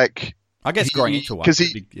 Still, like, I guess growing into one.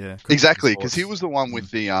 Exactly, because he was the one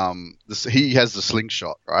with the he has the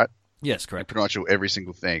slingshot, right? Yes, correct. Pretty much every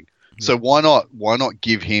single thing. Yeah. So why not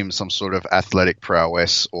give him some sort of athletic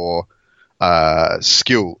prowess or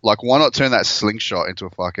skill? Like, why not turn that slingshot into a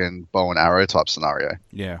fucking bow and arrow type scenario?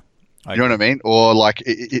 Yeah, you know what I mean? Or like,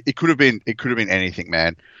 it could have been anything,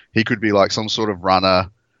 man. He could be like some sort of runner.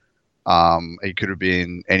 He could have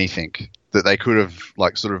been anything that they could have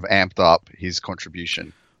like sort of amped up his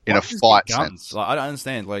contribution in a fight sense. Like, I don't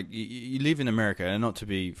understand. Like, you live in America, and not to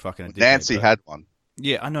be fucking a dickhead, Nancy had one.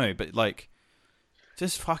 Yeah, I know, but like,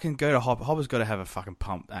 just fucking go to Hopper. Hopper's got to have a fucking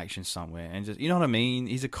pump action somewhere, and just, you know what I mean?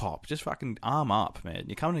 He's a cop. Just fucking arm up, man.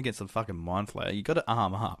 You're coming against a fucking Mind Flayer. You got to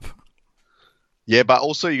arm up. Yeah, but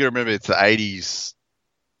also you got to remember it's the 80s.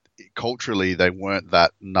 Culturally, they weren't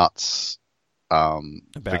that nuts for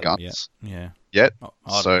guns. Yeah. Yet.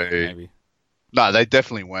 I don't know, maybe. No, they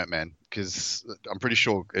definitely weren't, man. Because I'm pretty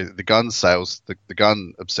sure the gun sales, the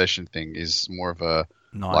gun obsession thing is more of a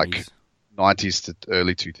 90s. like 90s to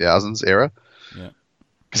early 2000s era. Yeah.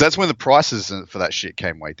 Because that's when the prices for that shit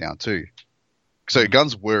came way down too. So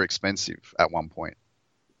guns were expensive at one point,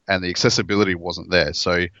 and the accessibility wasn't there.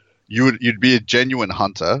 So you'd be a genuine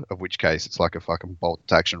hunter, of which case it's like a fucking bolt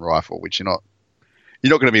action rifle, which you're not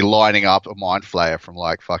going to be lining up a Mind Flayer from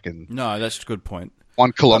like fucking. No, that's a good point.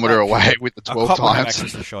 1 kilometer away with the 12 times.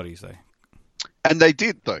 Access to shotties, though. And they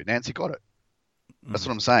did, though. Nancy got it. That's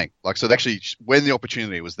what I'm saying. Like, so actually, when the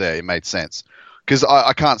opportunity was there, it made sense. Because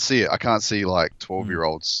I can't see it. I can't see like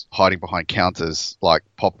 12-year-olds hiding behind counters, like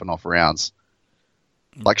popping off rounds.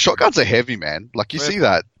 Like, shotguns are heavy, man. Like, you see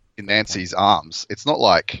that in Nancy's arms. It's not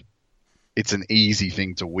like it's an easy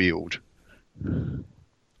thing to wield.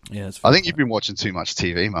 Yeah, that's I think you've been watching too much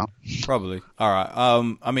TV, Mark. probably. All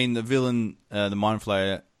right. I mean, the villain, the Mind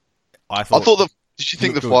Flayer. Did you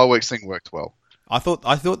think the good. fireworks thing worked well? I thought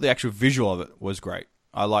the actual visual of it was great.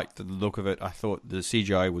 I liked the look of it. I thought the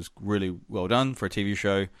CGI was really well done for a TV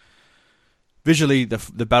show. Visually,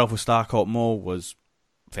 the Battle for Starcourt Mall was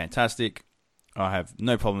fantastic. I have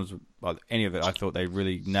no problems with any of it. I thought they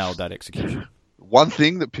really nailed that execution. One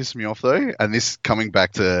thing that pissed me off though, and this coming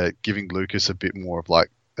back to giving Lucas a bit more of like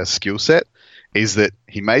a skill set, is that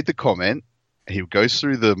he made the comment. He goes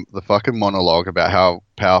through the fucking monologue about how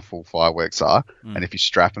powerful fireworks are, and if you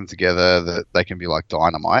strap them together, that they can be like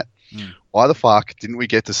dynamite. Why the fuck didn't we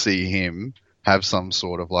get to see him have some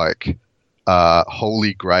sort of like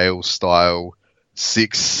Holy Grail style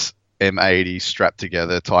 6 M80 strapped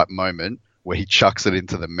together type moment where he chucks it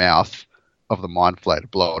into the mouth of the Mind Flayer to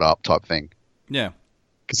blow it up type thing? Yeah.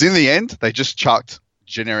 Because in the end, they just chucked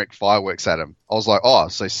generic fireworks at him. I was like, oh,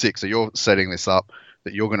 so sick. So you're setting this up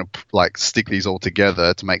that you're going to like stick these all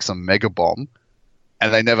together to make some mega bomb,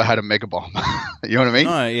 and they never had a mega bomb. You know what I mean?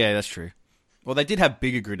 Oh, yeah, that's true. Well, they did have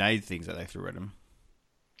bigger grenade things that they threw at him.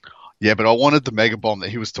 Yeah, but I wanted the mega bomb that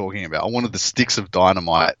he was talking about. I wanted the sticks of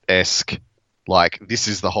dynamite-esque, like, this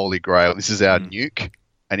is the Holy Grail, this is our nuke,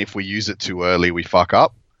 and if we use it too early, we fuck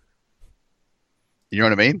up. You know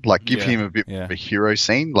what I mean? Like, give him a bit of a hero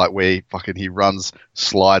scene, like where he runs,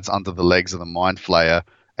 slides under the legs of the Mind Flayer,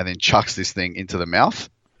 and then chucks this thing into the mouth.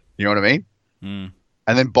 You know what I mean?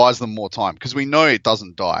 And then buys them more time. Because we know it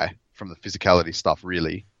doesn't die from the physicality stuff,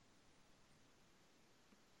 really.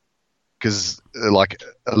 Because, like,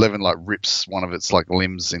 11, like, rips one of its, like,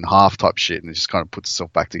 limbs in half type shit, and it just kind of puts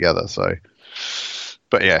itself back together, so...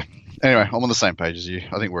 But, yeah. Anyway, I'm on the same page as you.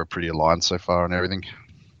 I think we're pretty aligned so far on everything.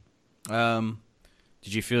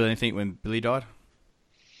 Did you feel anything when Billy died?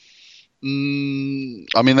 I mean,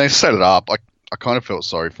 they set it up. I kind of felt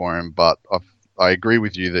sorry for him, but I agree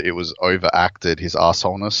with you that it was overacted, his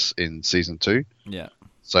assholeness in season 2. Yeah.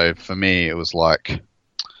 So for me, it was like,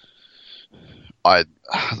 I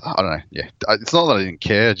don't know. Yeah, it's not that I didn't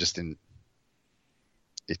care. Just didn't.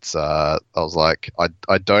 It's I was like,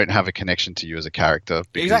 I don't have a connection to you as a character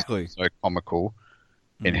because exactly. You're so comical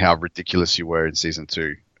in how ridiculous you were in season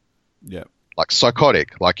 2. Yeah. Like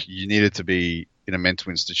psychotic. Like you needed to be in a mental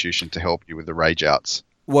institution to help you with the rage outs.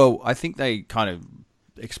 Well, I think they kind of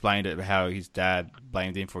explained it, how his dad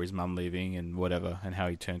blamed him for his mum leaving and whatever, and how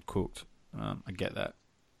he turned cooked. I get that.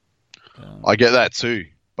 I get that too,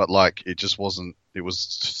 but like it just wasn't. It was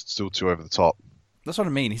still too over the top. That's what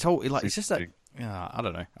I mean. His whole like it's just that. I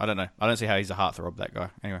don't know. I don't see how he's a heartthrob, that guy.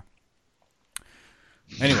 Anyway,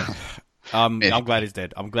 I'm glad he's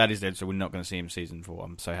dead. So we're not going to see him season 4.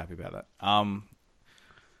 I'm so happy about that. All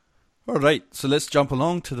right, so let's jump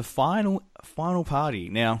along to the final party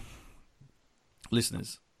now,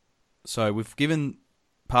 listeners. So we've given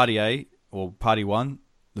Party A or Party 1,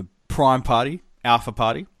 the Prime Party, Alpha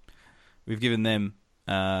Party. We've given them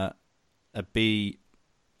a B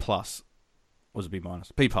plus. Was it B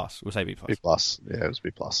minus? B plus. We'll say B plus. B plus. Yeah, it was B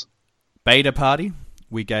plus. Beta Party,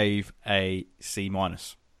 we gave a C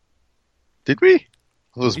minus. Did we? It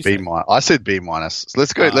was B minus. I said B minus. So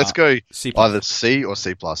let's go C plus. Either C or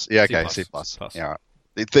C plus. Yeah, okay, C plus. Yeah,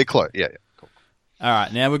 right. They're close. Yeah, cool. All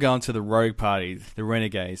right, now we're going to the rogue party, the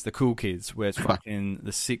renegades, the cool kids, where it's fucking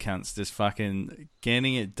the sick cunts just fucking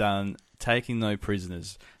getting it done, taking no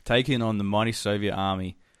prisoners, taking on the mighty Soviet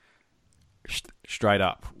army straight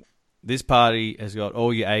up. This party has got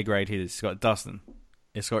all your A-grade hitters. It's got Dustin.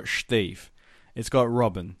 It's got Steve. It's got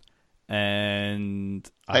Robin. And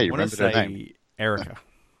I want to say Erica.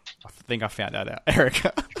 I think I found that out.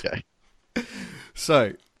 Erica. Okay.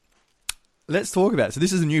 So, let's talk about it. So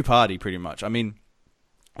this is a new party, pretty much. I mean,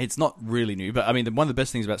 it's not really new, but I mean, one of the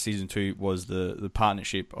best things about Season 2 was the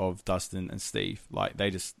partnership of Dustin and Steve. Like, they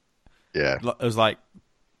just... Yeah. It was like...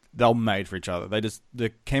 They're made for each other.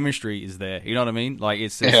 The chemistry is there. You know what I mean? Like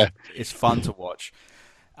it's fun to watch.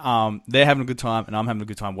 They're having a good time, and I'm having a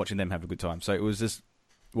good time watching them have a good time. So it was just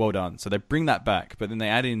well done. So they bring that back, but then they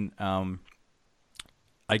add in,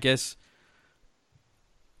 I guess,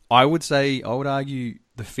 I would argue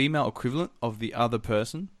the female equivalent of the other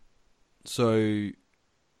person. So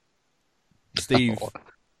Steve,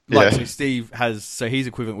 so Steve he's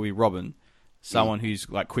equivalent with Robin, someone who's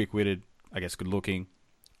like quick-witted, I guess, good-looking.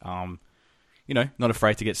 Not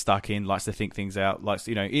afraid to get stuck in, likes to think things out, likes,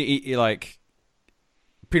 like,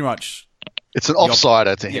 pretty much... It's an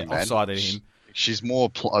offsider to him, man. Offsider to him. She's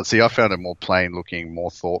more... I found her more plain-looking, more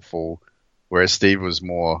thoughtful, whereas Steve was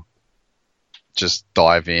more just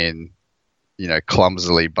dive in,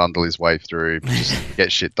 clumsily bundle his way through, just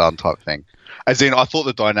get shit done type thing. As in, I thought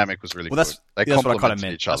the dynamic was really good. That's what I kind of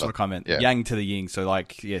meant. Each other. That's what I kind of meant. Yeah. Yang to the yin. So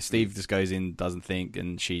like, yeah, Steve just goes in, doesn't think,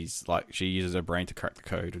 and she uses her brain to crack the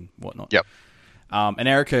code and whatnot. Yep. And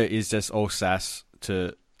Erica is just all sass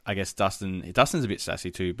to, I guess, Dustin. Dustin's a bit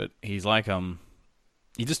sassy too, but he's like,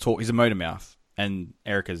 he just talk. He's a motor mouth, and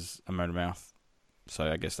Erica's a motor mouth.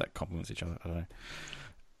 So I guess that complements each other. I don't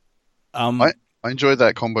know. I enjoyed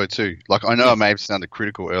that combo too. Like, I know I may have sounded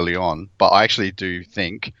critical early on, but I actually do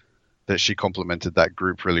think that she complemented that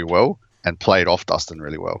group really well and played off Dustin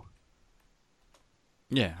really well.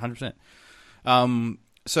 Yeah, 100%.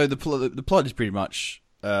 So the plot is pretty much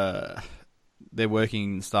they're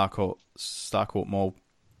working in Starcourt Mall,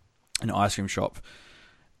 an ice cream shop,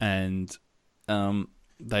 and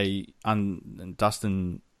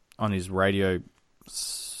Dustin on his radio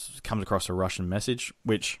comes across a Russian message,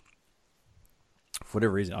 which for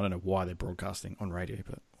whatever reason, I don't know why they're broadcasting on radio,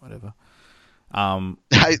 but whatever.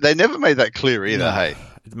 Hey, they never made that clear either. No, hey,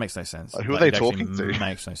 it makes no sense. Who are they talking to?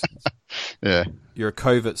 Makes no sense. Yeah, you're a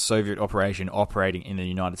covert Soviet operation operating in the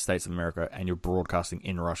United States of America, and you're broadcasting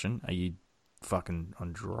in Russian. Are you fucking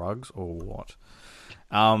on drugs or what?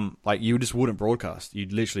 Like, you just wouldn't broadcast. You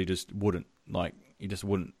literally just wouldn't. Like, you just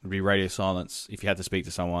wouldn't be radio silence. If you had to speak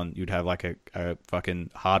to someone, you'd have like a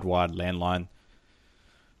fucking hardwired landline.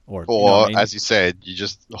 Or you know what I mean? As you said, you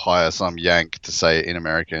just hire some yank to say it in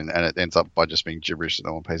American, and it ends up by just being gibberish that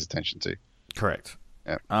no one pays attention to. Correct.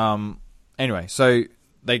 Yeah. Anyway, so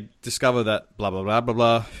they discover that blah, blah, blah, blah,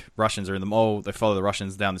 blah. Russians are in the mall. They follow the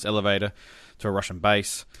Russians down this elevator to a Russian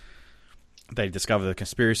base. They discover the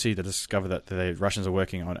conspiracy. They discover that the Russians are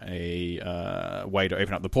working on a way to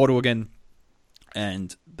open up the portal again.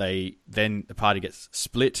 And then the party gets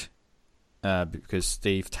split because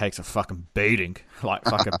Steve takes a fucking beating, like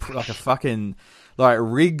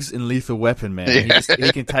Riggs in Lethal Weapon, man. Yeah.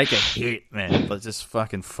 He can take a hit, man. But just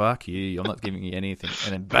fucking fuck you. I'm not giving you anything,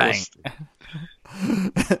 and then bang.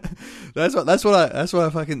 That's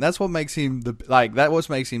what makes him what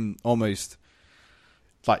makes him almost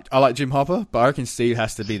like, I like Jim Hopper, but I reckon Steve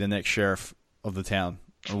has to be the next sheriff of the town.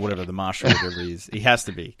 Or whatever, the marshal, whatever he is. He has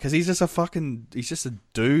to be. Because he's just a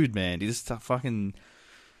dude, man. He's just a fucking,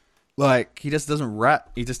 like, he just doesn't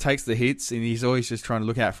rap. He just takes the hits, and he's always just trying to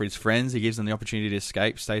look out for his friends. He gives them the opportunity to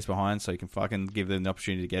escape, stays behind, so he can fucking give them the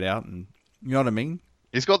opportunity to get out. And you know what I mean?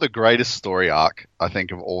 He's got the greatest story arc, I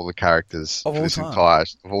think, of all the characters of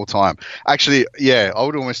all time. Actually, yeah, I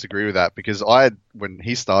would almost agree with that, because when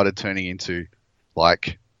he started turning into,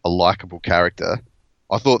 like, a likable character,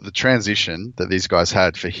 I thought the transition that these guys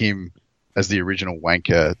had for him as the original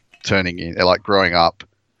wanker growing up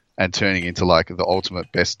and turning into like the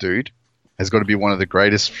ultimate best dude has got to be one of the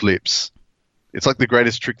greatest flips. It's like the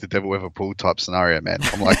greatest trick the devil ever pulled type scenario, man.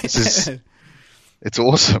 I'm like, it's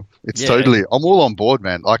awesome. It's totally, I'm all on board,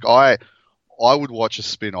 man. Like, I would watch a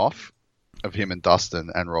spin-off of him and Dustin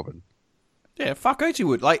and Robin. Yeah, fuck oath you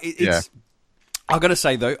would. Like, I gotta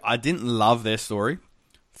say though, I didn't love their story.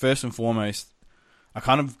 First and foremost, I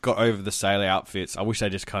kind of got over the sailor outfits. I wish they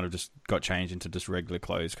just kind of just got changed into just regular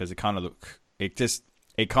clothes, because it kind of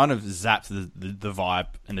zapped the vibe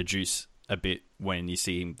and the juice a bit when you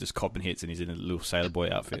see him just copping hits and he's in a little sailor boy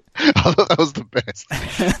outfit. I thought that was the best,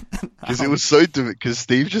 because it was so different. Because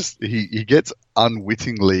Steve just he gets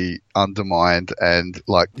unwittingly undermined and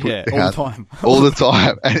like put down all the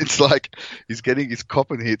time, and it's like he's getting his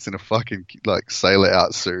copping hits in a fucking like sailor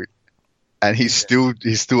outsuit, and he's still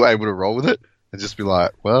able to roll with it. And just be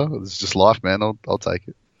like, well, it's just life, man. I'll take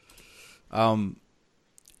it. I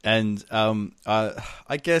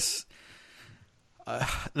guess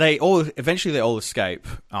they all escape.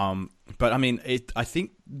 But I mean, I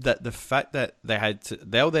think that the fact that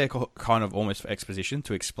they were there kind of almost for exposition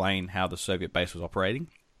to explain how the Soviet base was operating.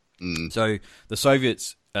 So the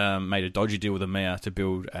Soviets made a dodgy deal with the mayor to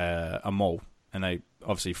build a mall, and they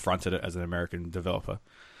obviously fronted it as an American developer.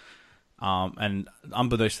 And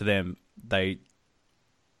unbeknownst to them, they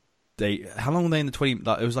how long were they in the 20?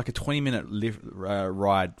 It was like a 20-minute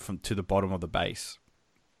ride to the bottom of the base.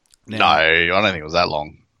 Now, no, I don't think it was that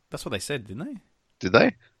long. That's what they said, didn't they? Did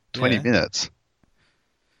they? 20 minutes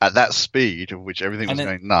at that speed, of which everything was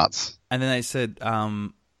going nuts. And then they said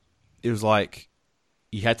it was like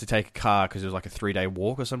you had to take a car because it was like a 3-day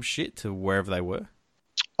walk or some shit to wherever they were.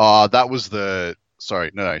 That was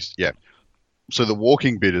yeah. So the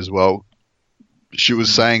walking bit as well. She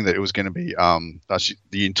was saying that it was going to be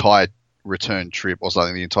the entire return trip or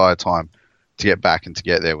something, the entire time to get back and to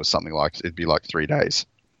get there was something like, it'd be like 3 days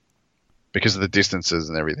because of the distances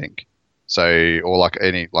and everything. So, or like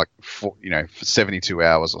for 72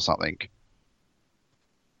 hours or something.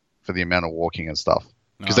 for the amount of walking and stuff.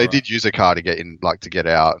 Because they did use a car to get in, like to get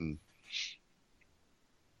out. And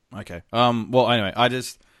okay. Well, anyway,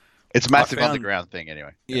 it's a massive underground thing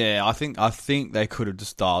anyway. Yeah, I think they could have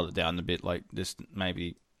just dialed it down a bit, like just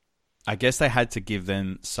maybe. I guess they had to give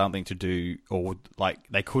them something to do, or like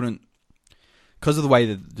they couldn't, because of the way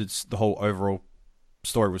that the whole overall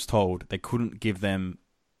story was told. They couldn't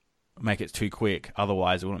make it too quick,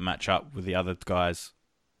 otherwise it wouldn't match up with the other guys'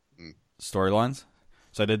 storylines.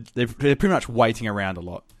 So they're pretty much waiting around a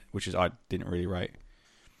lot, which is I didn't really rate.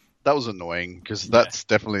 That was annoying because that's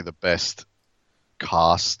definitely the best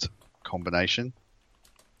cast combination.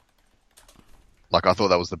 Like I thought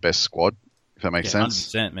that was the best squad, if that makes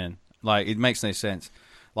sense. 100%, man. Like it makes no sense.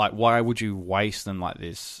 Like why would you waste them like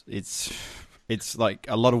this? It's like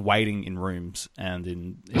a lot of waiting in rooms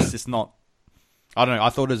it's just not. I don't know. I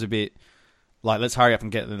thought it was a bit like let's hurry up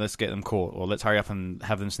and let's get them caught, or let's hurry up and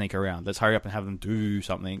have them sneak around. Let's hurry up and have them do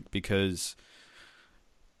something because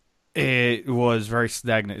it was very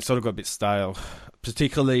stagnant. It sort of got a bit stale,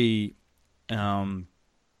 particularly that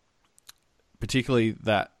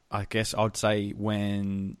I guess I'd say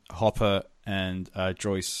when Hopper and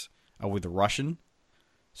Joyce are with the Russian.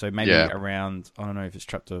 So maybe around, I don't know if it's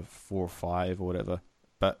chapter 4 or 5 or whatever,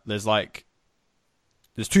 but there's 2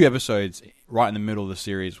 episodes right in the middle of the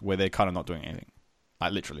series where they're kind of not doing anything,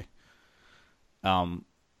 like literally.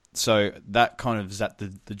 So that kind of zapped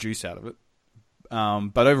the juice out of it.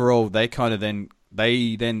 But overall, they then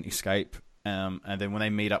escape, and then when they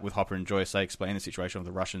meet up with Hopper and Joyce, they explain the situation of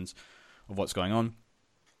the Russians, of what's going on.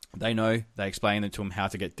 They know. They explain it to them how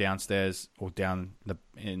to get downstairs or down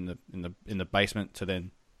in the basement to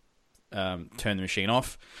then turn the machine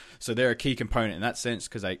off. So they're a key component in that sense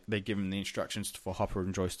because they give them the instructions for Hopper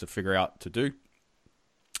and Joyce to figure out to do.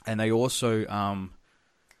 And they also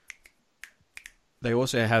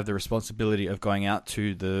have the responsibility of going out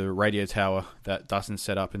to the radio tower that Dustin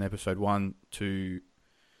set up in episode 1 to...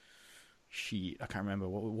 I can't remember.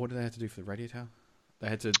 What did they have to do for the radio tower? They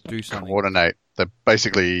had to do something. Coordinate.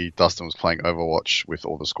 Dustin was playing Overwatch with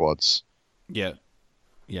all the squads. Yeah.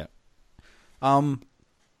 Yeah.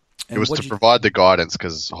 It was to provide the guidance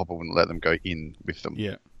because Hopper wouldn't let them go in with them.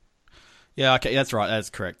 Yeah. Yeah, okay, that's right. That's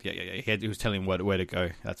correct. Yeah. He was telling them where to go.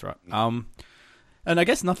 That's right. And I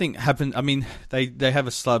guess nothing happened. I mean, they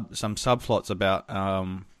have some subplots about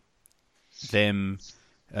them,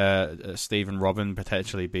 Steve and Robin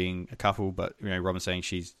potentially being a couple, but Robin saying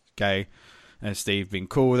she's gay, and Steve being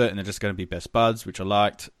cool with it, and they're just going to be best buds, which I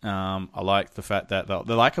liked. I liked the fact that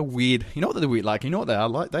they're like a weird. You know what they're weird like? You know what they are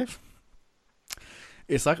like, Dave?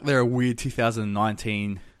 It's like they're a weird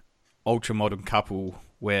 2019 ultra modern couple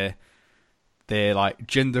where they're like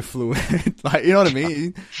gender fluid, like you know what I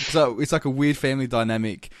mean. So it's like a weird family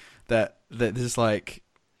dynamic that there's like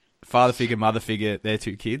father figure, mother figure, their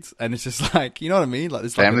 2 kids, and it's just like you know what I mean. Like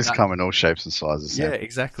families come in all shapes and sizes. Yeah,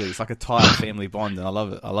 exactly. It's like a tight family bond, and I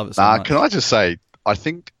love it. I love it so much. Can I just say, I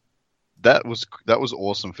think that was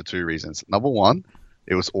awesome for 2 reasons. Number one,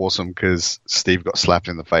 it was awesome because Steve got slapped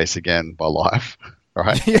in the face again by life.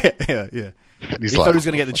 Right? Yeah. And he thought he was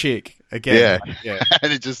going to get the chick again. Yeah.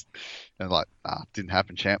 And didn't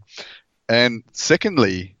happen, champ. And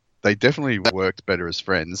secondly, they definitely worked better as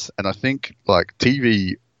friends. And I think like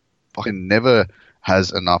TV fucking never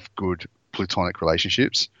has enough good platonic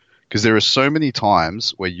relationships because there are so many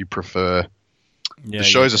times where you prefer the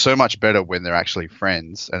shows are so much better when they're actually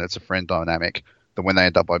friends and it's a friend dynamic than when they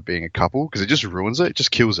end up by being a couple because it just ruins it. It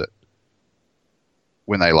just kills it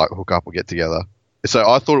when they like hook up or get together. So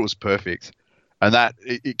I thought it was perfect. And that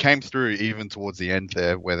it came through even towards the end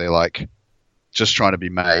there where they're like just trying to be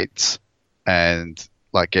mates and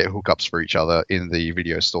like get hookups for each other in the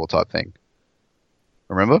video store type thing.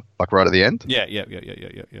 Remember? Like right at the end? Yeah.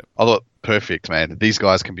 I thought perfect, man. These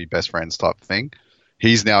guys can be best friends type thing.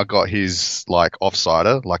 He's now got his like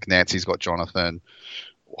offsider, like Nancy's got Jonathan.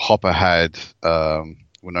 Hopper had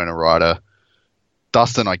Winona Ryder.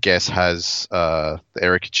 Dustin, I guess, has the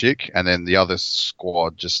Erica chick, and then the other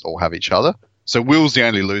squad just all have each other. So Will's the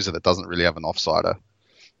only loser that doesn't really have an offsider.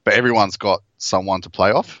 But everyone's got someone to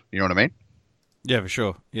play off. You know what I mean? Yeah, for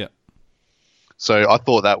sure. Yeah. So I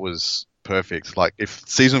thought that was perfect. Like, if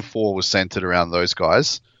season 4 was centered around those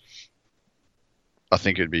guys, I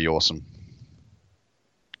think it'd be awesome.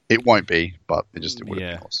 It won't be, but it would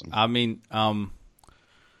have been awesome. I mean,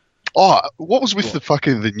 what was with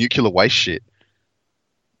the nuclear waste shit?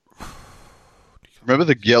 Remember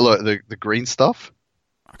the yellow, the green stuff?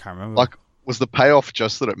 I can't remember. Like, was the payoff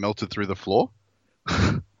just that it melted through the floor?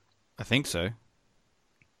 I think so.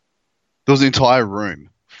 There was an entire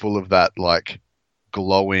room full of that, like,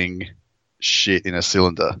 glowing shit in a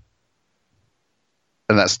cylinder.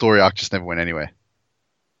 and that story arc just never went anywhere.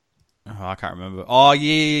 Oh, I can't remember. Oh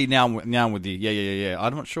yeah, now I'm with you. Yeah.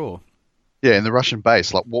 I'm not sure. Yeah, in the Russian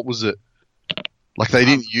base, like what was it? Like they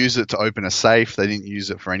didn't use it to open a safe. They didn't use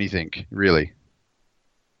it for anything, really.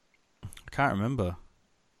 I can't remember.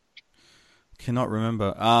 Cannot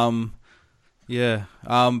remember. Yeah.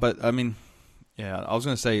 But I mean, yeah. I was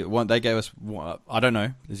going to say they gave us. I don't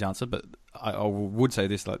know is the answer, but I would say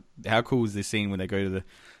this: like, how cool is this scene when they go to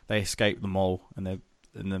they escape the mall and they're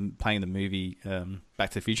playing the movie Back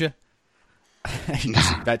to the Future. You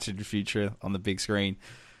see Back to the Future on the big screen.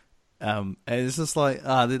 And it's just like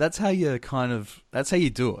that's how you do it. You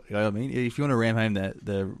know what I mean? If you want to ram home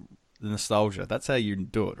the nostalgia, that's how you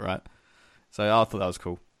do it, right? So I thought that was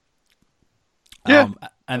cool. Yeah,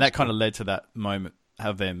 and that kind of led to that moment,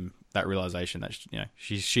 that realization that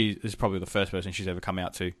she is probably the first person she's ever come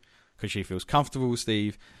out to, because she feels comfortable with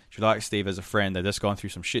Steve. She likes Steve as a friend. They've just gone through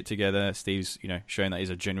some shit together. Steve's showing that he's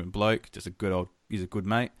a genuine bloke, he's a good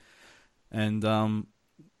mate, and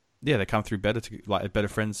they come through better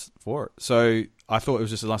friends for it. So I thought it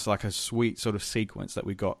was just like a sweet sort of sequence that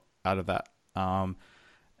we got out of that.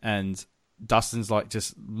 And Dustin's like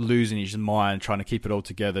just losing his mind trying to keep it all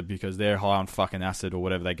together because they're high on fucking acid or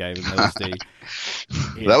whatever they gave him.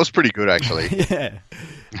 That was pretty good, actually. Yeah.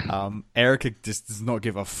 Erica just does not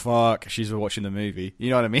give a fuck. She's watching the movie. You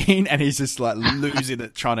know what I mean? And he's just like losing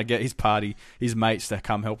it, trying to get his mates to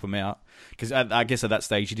come help him out. Because I guess at that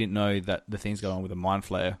stage he didn't know that the thing's going on with a mind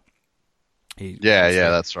flayer.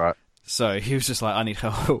 That's right. So he was just like, I need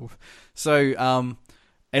help. So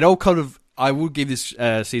it all kind of, I would give this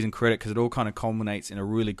season credit because it all kind of culminates in a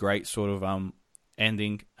really great sort of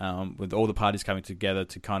ending with all the parties coming together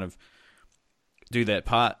to kind of do their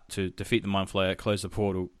part to defeat the Mind Flayer, close the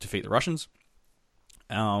portal, defeat the Russians.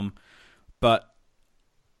 But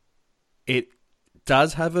it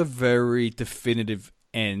does have a very definitive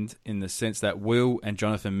end in the sense that Will and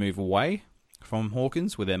Jonathan move away from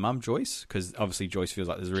Hawkins with their mum, Joyce, because obviously Joyce feels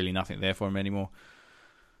like there's really nothing there for him anymore.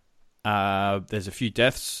 There's a few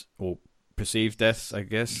deaths, or perceived deaths, I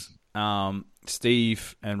guess.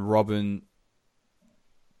 Steve and Robin,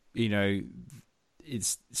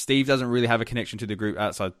 Steve doesn't really have a connection to the group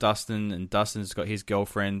outside Dustin, and Dustin's got his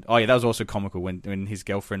girlfriend. Oh yeah, that was also comical when his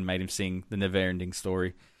girlfriend made him sing the Never Ending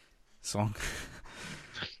Story song.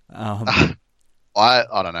 I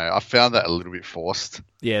don't know. I found that a little bit forced.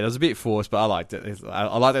 Yeah, it was a bit forced, but I liked it.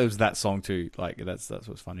 I liked that it was that song too. Like that's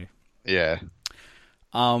what's funny. Yeah.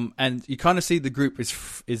 And you kind of see the group it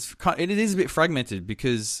is a bit fragmented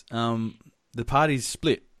because the party's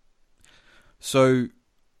split. So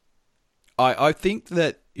I think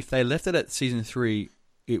that if they left it at season 3,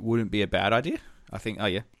 it wouldn't be a bad idea. I think,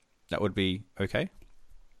 that would be okay.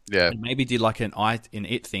 Yeah. And maybe did like an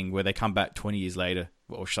It thing where they come back 20 years later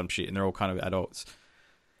or some shit and they're all kind of adults.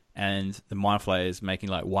 And the Mind Flayer is making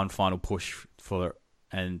like one final push for it.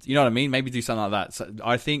 And you know what I mean? Maybe do something like that. So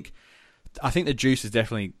I think the juice has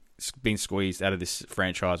definitely been squeezed out of this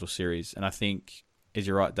franchise or series. And I think, as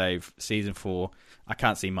you're right, Dave, season 4, I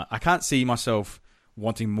can't see myself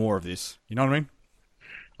wanting more of this. You know what I mean?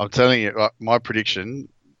 I'm telling you, my prediction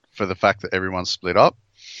for the fact that everyone's split up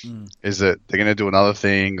is that they're going to do another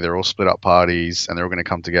thing. They're all split up parties and they're all going to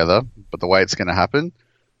come together. But the way it's going to happen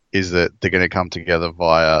is that they're going to come together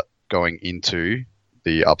via going into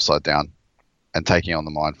the Upside Down and taking on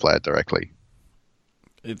the Mind Flayer directly.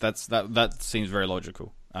 That seems very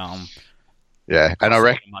logical. Yeah, and I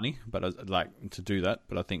reckon money, but I'd like to do that.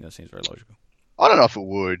 But I think that seems very logical. I don't know if it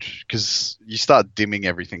would, because you start dimming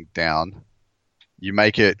everything down. You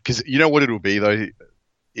make it, because you know what it'll be though.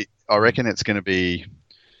 I reckon it's going to be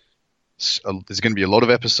there's going to be a lot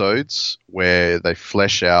of episodes where they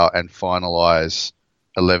flesh out and finalize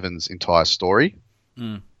Eleven's entire story.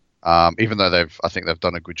 Even though I think they've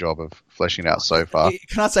done a good job of fleshing it out so far.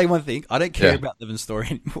 Can I say one thing? I don't care about Eleven's story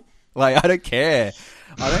anymore. Like, I don't care.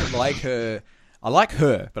 I don't like her. I like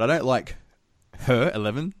her, but I don't like her,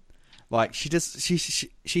 11. Like, she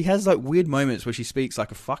has like weird moments where she speaks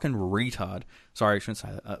like a fucking retard. Sorry, I shouldn't say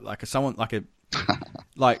that.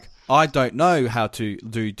 Like I don't know how to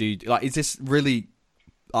do like, is this really?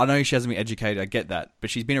 I know she hasn't been educated, I get that, but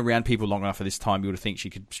she's been around people long enough for this time. You would think she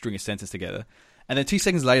could string a sentence together. And then 2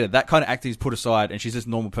 seconds later, that kind of acting is put aside, and she's just a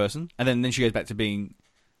normal person. And then she goes back to being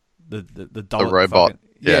the robot.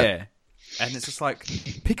 Yeah. And it's just like,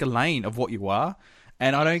 pick a lane of what you are.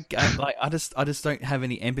 And I don't like. I just don't have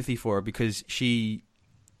any empathy for her because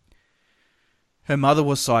her mother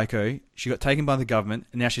was psycho. She got taken by the government,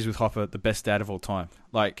 and now she's with Hopper, the best dad of all time.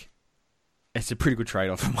 Like, it's a pretty good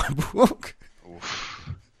trade-off in my book.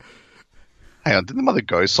 Hang on, didn't the mother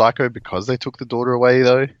go psycho because they took the daughter away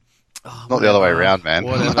though? Not the other way around, man.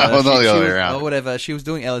 Whatever. Not the other way around. Or whatever. She was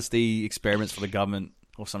doing LSD experiments for the government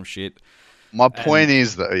or some shit. My point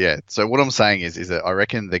is that, yeah. So what I'm saying is that I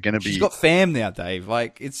reckon they're going to be. She's got fam now, Dave.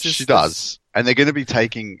 Like it's just. She does, and they're going to be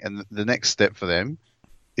taking, and the next step for them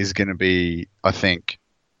is going to be, I think,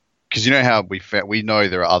 because you know how we know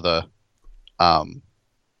there are other,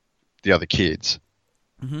 the other kids.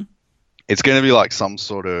 Mm-hmm. It's going to be like some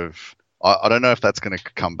sort of. I don't know if that's going to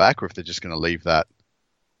come back or if they're just going to leave that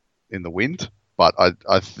in the wind. But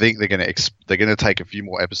I think they're going to take a few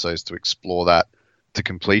more episodes to explore that to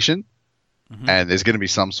completion. Mm-hmm. And there's going to be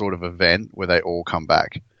some sort of event where they all come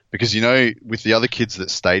back. Because, you know, with the other kids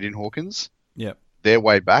that stayed in Hawkins, their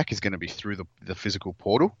way back is going to be through the physical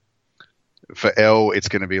portal. For Elle, it's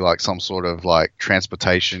going to be like some sort of like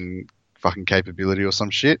transportation fucking capability or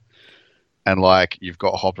some shit. And like you've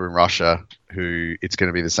got Hopper in Russia, who it's going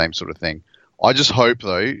to be the same sort of thing. I just hope,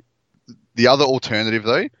 though, the other alternative,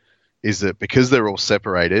 though, is that because they're all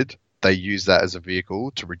separated, they use that as a vehicle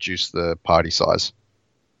to reduce the party size.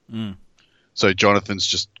 Mm. So Jonathan's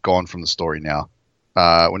just gone from the story now.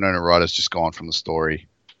 Winona Ryder's just gone from the story.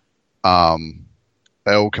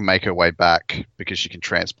 Elle can make her way back because she can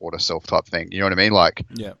transport herself type thing. You know what I mean? Like,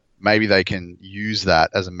 maybe they can use that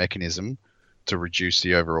as a mechanism to reduce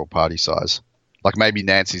the overall party size. Like maybe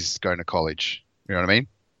Nancy's going to college. You know what I mean?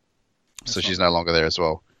 So she's no longer there as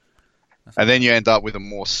well. And then you end up with a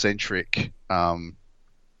more centric,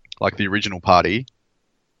 like the original party,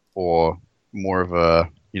 or more of a,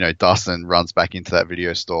 you know, Dustin runs back into that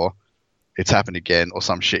video store. It's happened again or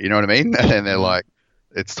some shit. You know what I mean? And then they're like,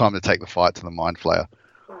 it's time to take the fight to the Mind Flayer.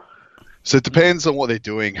 So it depends on what they're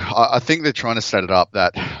doing. I think they're trying to set it up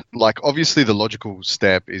that, like, obviously the logical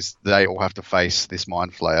step is they all have to face this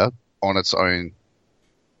Mind Flayer on its own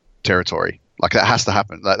territory. Like, that has to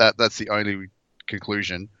happen. That's the only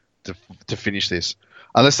conclusion to finish this.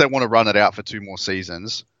 Unless they want to run it out for 2 more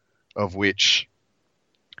seasons, of which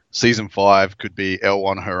season 5 could be Elle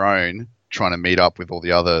on her own trying to meet up with all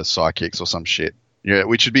the other sidekicks or some shit. Yeah,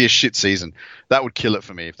 which would be a shit season. That would kill it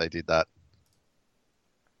for me if they did that.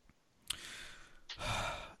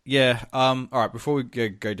 Yeah. All right. Before we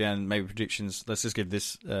go down, maybe predictions. Let's just give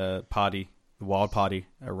this party, the Wild Party,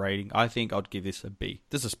 a rating. I think I'd give this a B.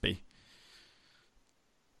 This is B.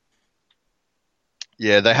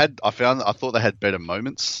 Yeah, I thought they had better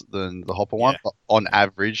moments than the Hopper one. But on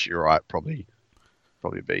average, you're right. Probably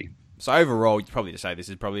a B. So overall, you'd probably say this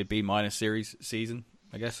is probably a B- season,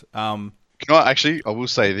 I guess. I will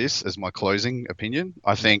say this as my closing opinion.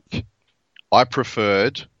 I think I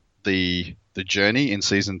preferred the journey in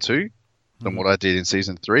season 2 than what I did in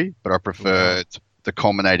season 3, but I preferred the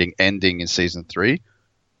culminating ending in season 3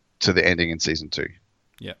 to the ending in season 2.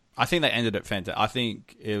 Yeah, I think they ended it fantastic. I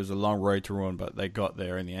think it was a long road to ruin, but they got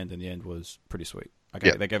there in the end, and the end was pretty sweet.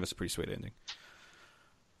 Okay, They gave us a pretty sweet ending.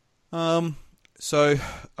 So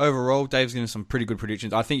overall, Dave's giving some pretty good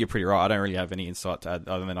predictions. I think you're pretty right. I don't really have any insight to add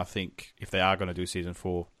other than I think if they are going to do season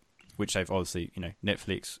 4, which they've obviously, you know,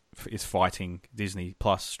 Netflix is fighting Disney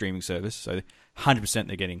Plus streaming service, so 100%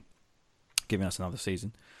 they're giving us another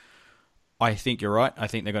season. I think you're right. I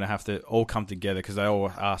think they're going to have to all come together because they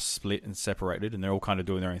all are split and separated, and they're all kind of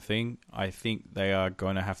doing their own thing. I think they are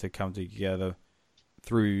going to have to come together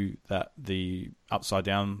through the Upside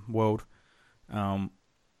Down world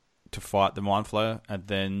to fight the Mind Flayer, and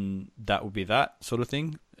then that will be that sort of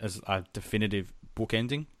thing as a definitive book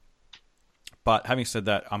ending. But having said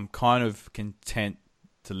that, I'm kind of content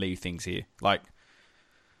to leave things here. Like,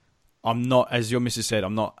 I'm not, as your missus said,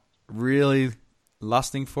 I'm not really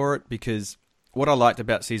lusting for it because what I liked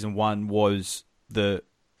about season 1 was the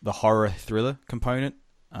horror thriller component,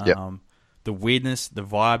 the weirdness, the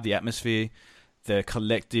vibe, the atmosphere, the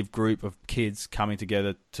collective group of kids coming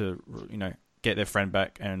together to, you know, get their friend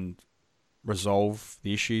back and resolve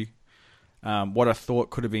the issue. What I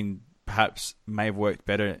thought could have been perhaps may have worked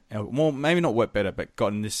better, well, maybe not worked better, but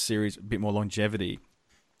gotten this series a bit more longevity,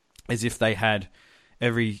 as if they had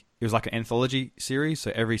it was like an anthology series,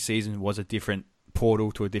 so every season was a different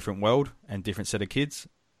portal to a different world and different set of kids.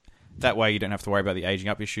 That way you don't have to worry about the aging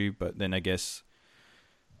up issue, but then I guess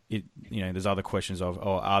there's other questions of,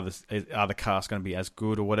 are the cast going to be as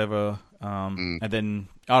good or whatever? And then,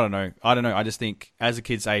 I don't know. I just think as the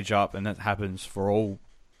kids age up, and that happens for all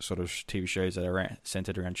sort of TV shows that are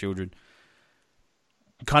centered around children,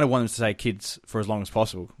 you kind of want them to stay kids for as long as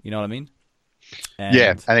possible. You know what I mean? And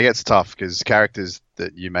it gets tough because characters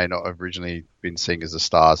that you may not have originally been seeing as the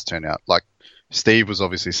stars turn out. Like Steve was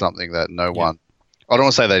obviously something that no one, I don't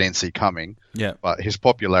want to say they didn't see coming, but his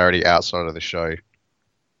popularity outside of the show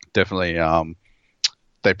definitely,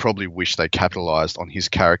 they probably wish they capitalized on his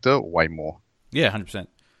character way more. Yeah, 100%.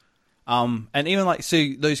 And even like,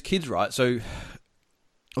 see those kids, right? So,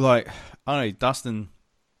 like, I don't know, Dustin.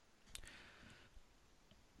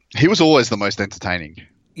 He was always the most entertaining.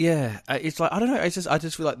 Yeah, it's like I don't know. I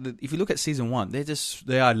just feel like if you look at season 1,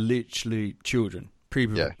 they are literally children,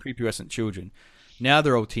 prepubescent children. Now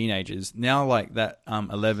they're all teenagers. Now like that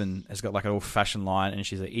 11 has got like an old fashioned line, and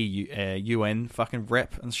she's a UN fucking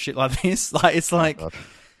rep and shit like this. Like it's like,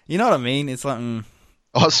 you know what I mean? It's like.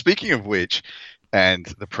 Oh, speaking of which, and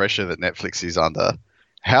the pressure that Netflix is under,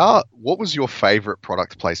 what was your favorite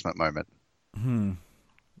product placement moment?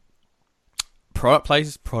 Product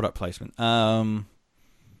placement.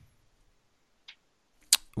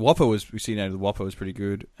 Whopper the Whopper was pretty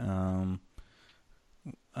good. I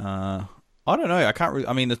don't know. I can't really.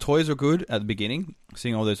 I mean, the toys were good at the beginning.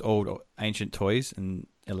 Seeing all those old ancient toys and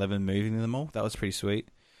 11 moving them all, that was pretty sweet.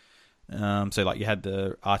 So like you had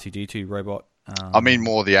the R2D2 robot. I mean,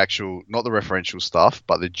 more the actual, not the referential stuff,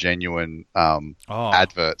 but the genuine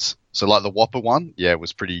adverts. So like the Whopper one,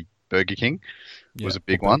 was pretty. Burger King was a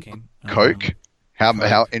big one. Coke.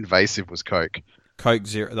 How invasive was Coke? Coke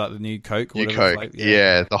Zero, like the new Coke. New Coke,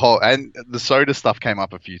 the whole, and the soda stuff came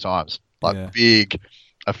up a few times, big,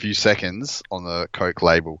 a few seconds on the Coke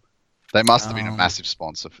label. They must have been a massive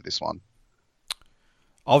sponsor for this one.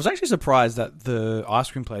 I was actually surprised that the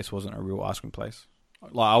ice cream place wasn't a real ice cream place.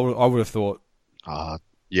 Like I would have thought.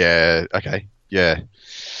 Yeah. Okay. Yeah.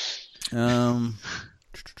 I'm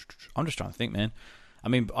just trying to think, man. I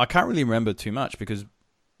mean, I can't really remember too much because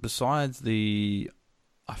besides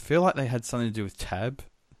I feel like they had something to do with Tab,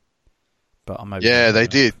 but I maybe they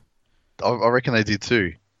did. I reckon they did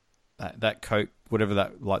too. That Coke, whatever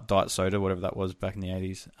that, like Diet Soda, whatever that was back in the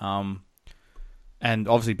 80s. And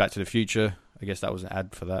obviously Back to the Future. I guess that was an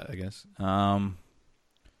ad for that. I guess.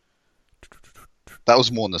 That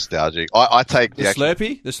was more nostalgic. I take the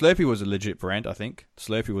Slurpee. The Slurpee was a legit brand. I think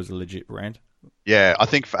Slurpee was a legit brand. Yeah, I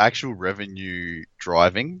think for actual revenue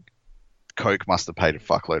driving, Coke must have paid a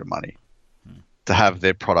fuckload of money to have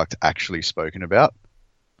their product actually spoken about.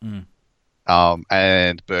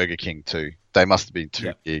 And Burger King too. They must have been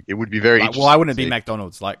too big. It would be very interesting. Why wouldn't it be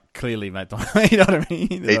McDonald's? Like, clearly McDonald's. You know what I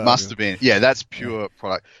mean? It must have been. Yeah, that's pure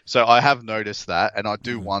product. So I have noticed that, and I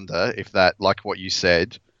do wonder if that, like what you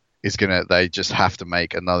said, they just have to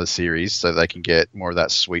make another series so they can get more of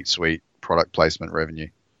that sweet product placement revenue.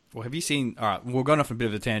 Well, have you seen... All right, we're going off a bit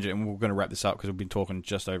of a tangent, and we're going to wrap this up because we've been talking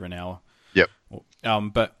just over an hour. Yep.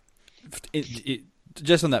 But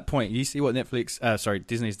just on that point, you see what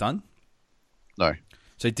Disney's done? No.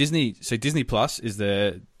 So Disney Plus is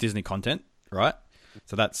the Disney content, right?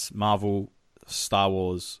 So that's Marvel, Star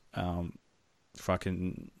Wars,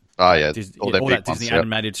 fucking... Oh, yeah. All that Disney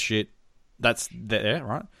animated shit. That's there,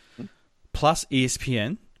 right? Plus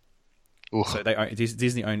ESPN. Ooh. So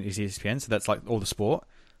Disney owns ESPN, so that's like all the sport.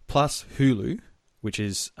 Plus Hulu, which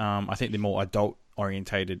is, I think, the more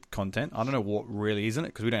adult-orientated content. I don't know what really is in it,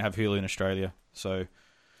 because we don't have Hulu in Australia. So,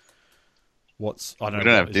 we don't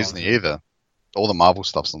have Disney either. All the Marvel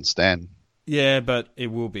stuff's on Stan. Yeah, but it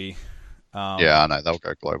will be. Yeah, I know. They'll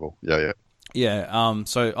go global. Yeah. Yeah,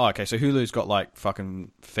 so Hulu's got, like,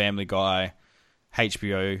 fucking Family Guy,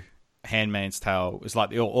 HBO, Handmaid's Tale. It's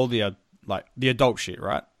like all the, like, the adult shit,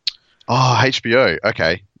 right? Oh, HBO.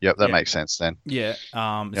 Okay. Yep, that makes sense then. Yeah. It's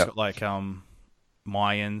got like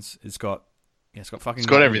Mayans. It's got fucking. It's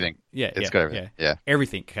got everything. Yeah. It's got everything. Yeah.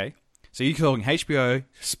 Everything. Okay. So you're talking HBO,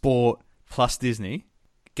 sport plus Disney.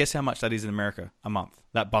 Guess how much that is in America a month?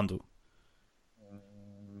 That bundle.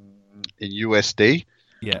 In USD.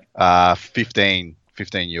 Yeah. 15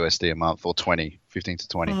 USD a month, or 15 to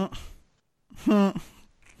 20.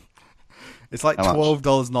 It's like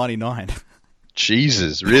 $12.99.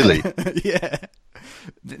 Jesus, really? Yeah.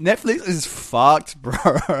 Netflix is fucked, bro.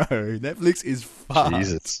 Netflix is fucked.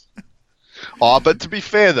 Jesus. Oh, but to be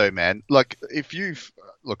fair though, man, like if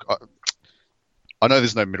I know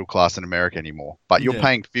there's no middle class in America anymore, but you're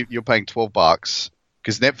paying $12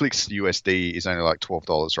 because Netflix USD is only like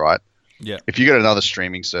 $12, right? Yeah. If you get another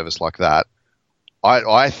streaming service like that,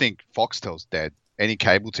 I think Foxtel's dead. Any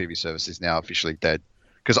cable TV service is now officially dead.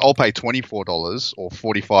 Because I'll pay $24 or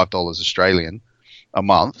 $45 Australian a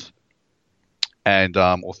month, and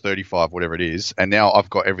or $35, whatever it is, and now I've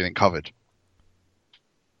got everything covered.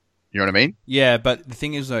 You know what I mean? Yeah, but the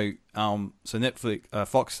thing is though, so Netflix,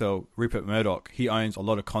 Foxtel, Rupert Murdoch, he owns a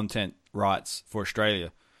lot of content rights for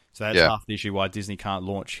Australia. So that's half the issue why Disney can't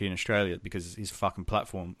launch here in Australia, because his fucking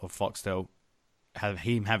platform of Foxtel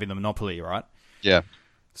having the monopoly, right? Yeah.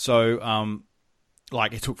 So,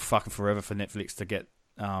 like, it took fucking forever for Netflix to get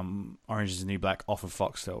Orange is the New Black off of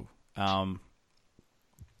Foxtel.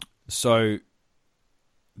 So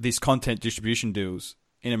these content distribution deals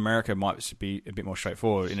in America might be a bit more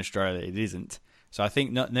straightforward. In Australia, it isn't. So I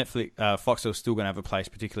think Netflix, Foxtel's still going to have a place,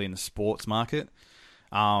 particularly in the sports market.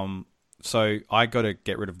 So I have to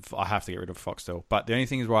get rid of Foxtel. But the only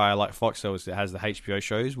thing is why I like Foxtel is it has the HBO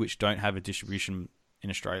shows, which don't have a distribution in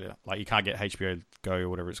Australia. Like you can't get HBO Go or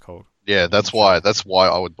whatever it's called. Yeah, that's why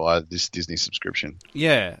I would buy this Disney subscription.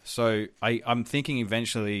 Yeah, so I'm thinking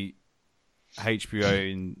eventually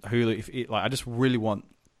HBO and Hulu. I just really want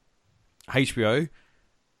HBO,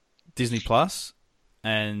 Disney Plus,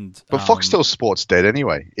 and but Foxtel Sport's dead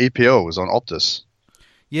anyway. EPL was on Optus.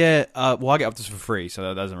 Yeah, well, I get Optus for free, so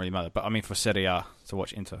that doesn't really matter. But I mean, for Serie A to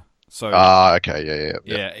watch Inter. So okay,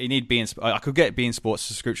 yeah. You need beIN. I could get beIN Sports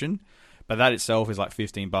subscription, but that itself is like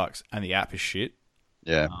 $15, and the app is shit.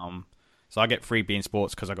 Yeah. So I get free beIN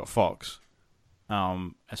Sports because I got Fox.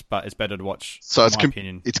 But it's better to watch. So in my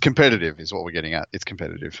opinion, it's competitive, is what we're getting at. It's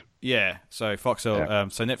competitive. Yeah. So Foxtel,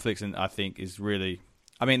 so Netflix, and I think is really.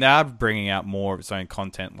 I mean, they are bringing out more of its own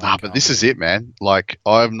content. But this is it, man. Like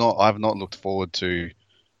I've not looked forward to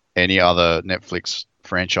any other Netflix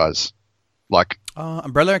franchise. Like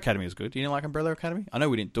Umbrella Academy is good. Do you like Umbrella Academy? I know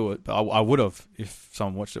we didn't do it, but I would have if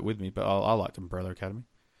someone watched it with me. But I liked Umbrella Academy.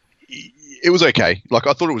 It was okay. Like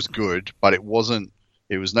I thought it was good, but it wasn't.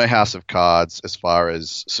 It was no House of Cards as far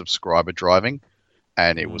as subscriber driving,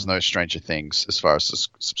 and it was no Stranger Things as far as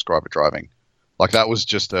subscriber driving. Like that was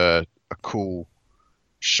just a cool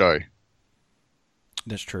show.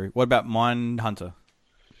 That's true. What about Mindhunter?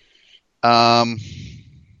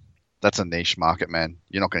 That's a niche market, man.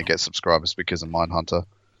 You're not going to get subscribers because of Mindhunter.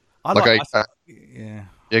 Yeah,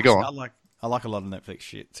 go on. I like a lot of Netflix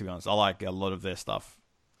shit, to be honest. I like a lot of their stuff.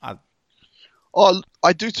 I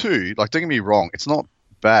do too. Like, don't get me wrong. It's not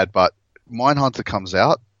bad, but Mindhunter comes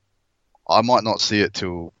out, I might not see it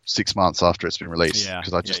till 6 months after it's been released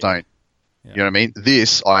because I just don't. Yeah. You know what I mean?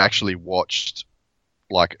 This, I actually watched,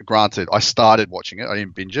 like, granted, I started watching it. I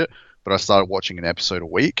didn't binge it, but I started watching an episode a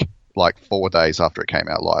week, like 4 days after it came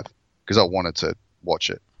out live because I wanted to watch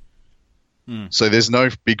it. So there's no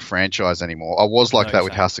big franchise anymore. I was like that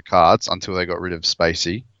with House of Cards until they got rid of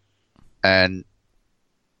Spacey. And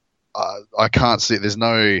I can't see. There's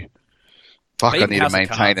no. Fuck! I need to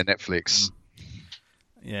maintain a Netflix.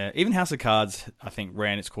 Yeah, even House of Cards, I think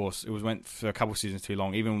ran its course. It went for a couple of seasons too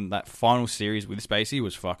long. Even that final series with Spacey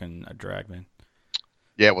was fucking a drag, man.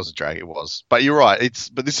 Yeah, it was a drag. It was, but you're right.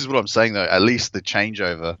 But this is what I'm saying though. At least the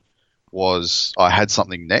changeover was I had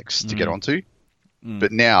something next to get onto.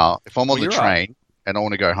 But now, if I'm on the train and I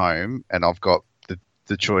want to go home and I've got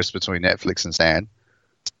the choice between Netflix and Stan,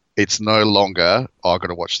 it's no longer, I got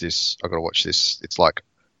to watch this. I got to watch this. It's like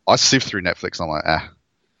I sift through Netflix and I'm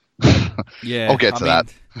like, yeah, I'll get to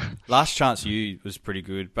that. Last Chance U was pretty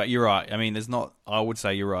good, but you're right. I mean, I would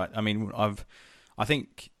say you're right. I mean, I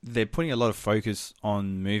think they're putting a lot of focus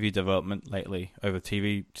on movie development lately over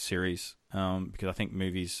TV series, because I think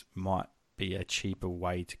movies might be a cheaper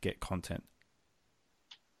way to get content.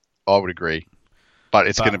 I would agree, but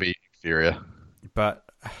it's going to be inferior. But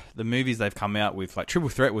the movies they've come out with, like Triple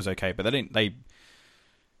Threat, was okay, but is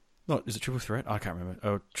it Triple Threat? I can't remember.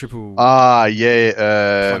 Oh, Triple.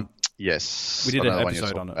 Yes. We did an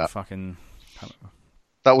episode on it. Fucking.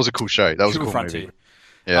 That was a cool show. That was Triple a cool Frontier. movie.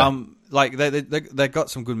 Yeah. Like they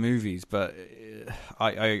got some good movies, but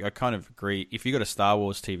I kind of agree. If you got a Star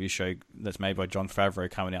Wars TV show that's made by Jon Favreau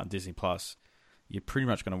coming out on Disney Plus, you're pretty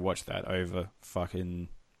much going to watch that over fucking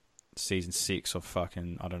season 6 of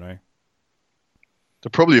fucking, I don't know. They'll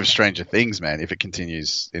probably have Stranger Things, man, if it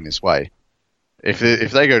continues in this way. If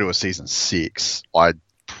they go to a season 6, I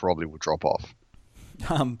probably would drop off.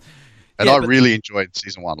 I really enjoyed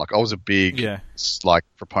season 1. Like I was a big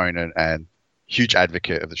proponent and huge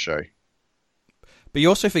advocate of the show. But you're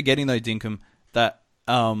also forgetting though, Dinkum, that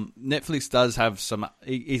Netflix does have some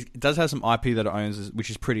IP that it owns, which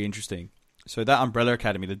is pretty interesting. So that Umbrella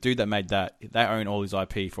Academy, the dude that made that, they own all his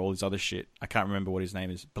IP for all his other shit. I can't remember what his name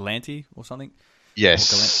is, Belanti or something.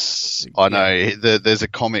 Yes, I know. There's a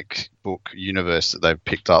comic book universe that they've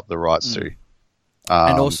picked up the rights to,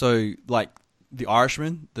 and also like The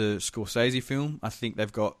Irishman, the Scorsese film. I think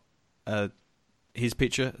they've got his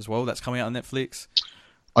picture as well. That's coming out on Netflix.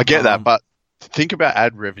 I get that, but think about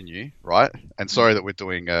ad revenue, right? And sorry that we're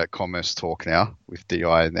doing commerce talk now with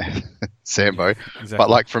DI and Sambo, exactly.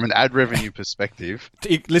 But like from an ad revenue perspective,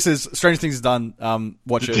 listeners, Stranger Things is done.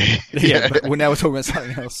 Watch it. Yeah, but now we're talking about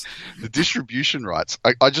something else. The distribution rights.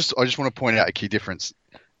 I just want to point out a key difference.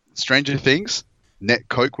 Stranger Things,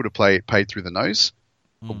 Coke would have paid through the nose.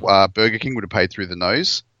 Burger King would have paid through the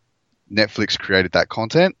nose. Netflix created that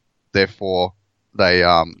content, therefore they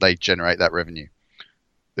generate that revenue.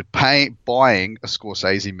 But buying a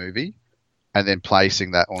Scorsese movie and then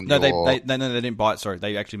placing that on No, your... they didn't buy it. Sorry,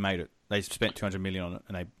 they actually made it. They spent 200 million on it,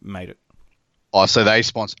 and they made it. Oh, so they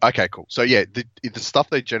sponsor... Okay, cool. So yeah, the stuff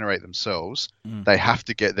they generate themselves, they have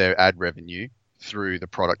to get their ad revenue through the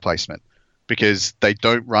product placement, because they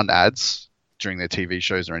don't run ads during their TV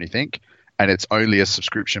shows or anything, and it's only a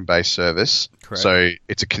subscription-based service. Correct. So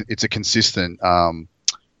it's a consistent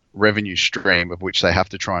revenue stream of which they have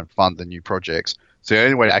to try and fund the new projects. So the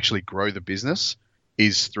only way to actually grow the business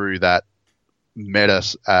is through that meta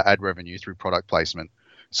ad revenue through product placement.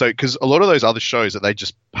 So because a lot of those other shows that they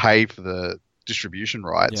just pay for the distribution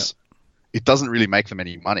rights, it doesn't really make them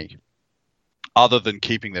any money other than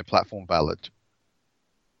keeping their platform valid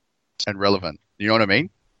and relevant. You know what I mean?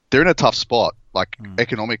 They're in a tough spot. Like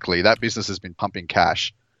economically, that business has been pumping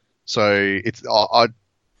cash. So it's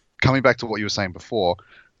coming back to what you were saying before,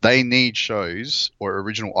 they need shows or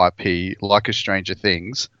original IP like a Stranger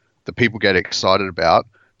Things that people get excited about,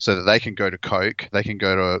 so that they can go to Coke, they can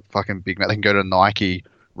go to fucking Big Mac, they can go to Nike,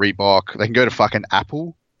 Reebok, they can go to fucking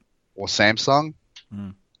Apple or Samsung.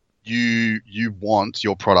 You want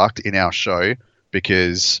your product in our show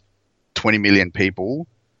because 20 million people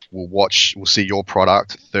will see your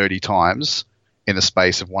product 30 times in the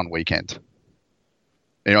space of one weekend.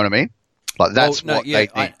 You know what I mean? Like that's they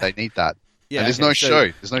need. They need that. Yeah, and there's no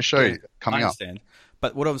show. There's no show coming up. I understand.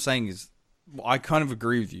 But what I'm saying is, I kind of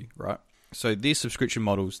agree with you, right? So these subscription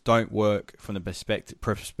models don't work from the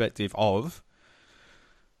perspective of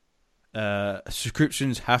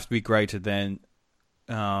subscriptions have to be greater than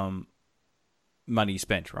money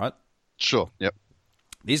spent, right? Sure. Yep.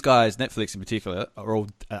 These guys, Netflix in particular, are all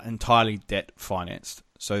entirely debt financed.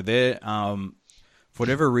 So they're for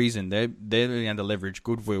whatever reason they're being able to leverage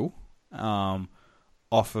goodwill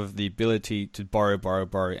off of the ability to borrow,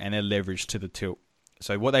 and they're leveraged to the tilt.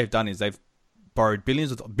 So what they've done is they've borrowed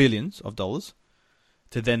billions of dollars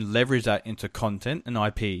to then leverage that into content and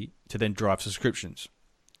IP to then drive subscriptions.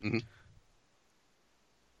 Mm-hmm.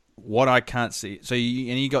 What I can't see, so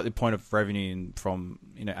you got the point of revenue from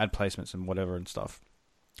ad placements and whatever and stuff.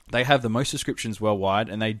 They have the most subscriptions worldwide,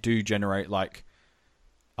 and they do generate like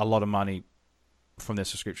a lot of money from their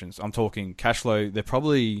subscriptions. I'm talking cash flow. They're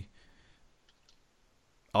probably,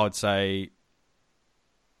 I would say,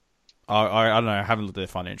 I don't know, I haven't looked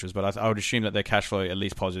at their financials, but I would assume that their cash flow at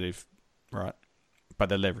least positive, right? But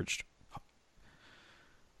they're leveraged.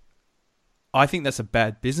 I think that's a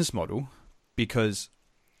bad business model because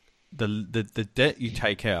the debt you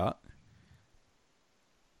take out,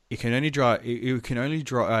 it can only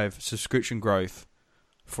drive subscription growth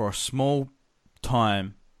for a small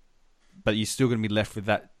time, but you're still going to be left with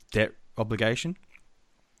that debt obligation.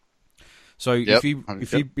 So if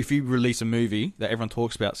you release a movie that everyone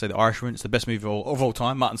talks about, say The Irishman, it's the best movie of all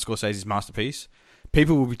time, Martin Scorsese's masterpiece,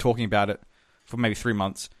 people will be talking about it for maybe 3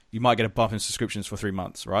 months. You might get a bump in subscriptions for 3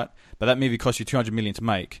 months, right? But that movie cost you $200 million to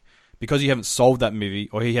make. Because you haven't sold that movie,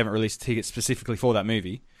 or you haven't released tickets specifically for that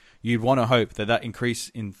movie, you'd want to hope that increase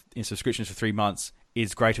in subscriptions for 3 months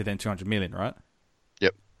is greater than 200 million, right?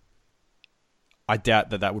 Yep. I doubt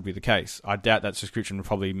that would be the case. I doubt that subscription would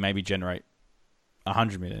probably maybe generate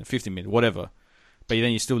 100 million, 50 million, whatever. But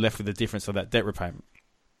then you're still left with the difference of that debt repayment.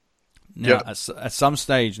 Now, at some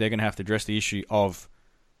stage, they're going to have to address the issue of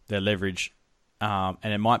their leverage, and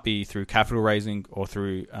it might be through capital raising or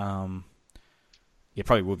through... it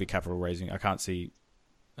probably will be capital raising. I can't see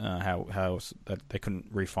how else that they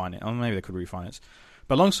couldn't refinance. Or maybe they could refinance.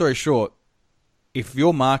 But long story short, if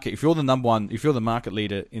you're the market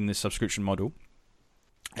leader in this subscription model,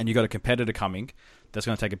 and you've got a competitor coming that's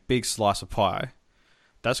going to take a big slice of pie,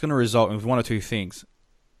 that's going to result in one or two things.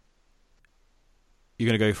 You're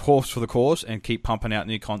going to go horse for the course and keep pumping out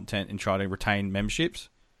new content and try to retain memberships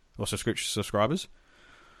or subscribers.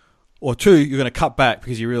 Or two, you're going to cut back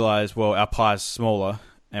because you realize, well, our pie is smaller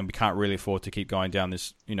and we can't really afford to keep going down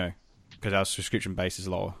this, because our subscription base is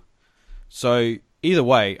lower. So either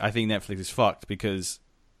way, I think Netflix is fucked because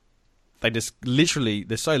they just literally,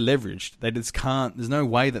 they're so leveraged. They just can't, there's no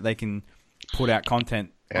way that they can put out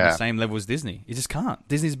content on the same level as Disney. You just can't.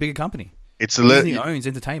 Disney's a bigger company. Disney owns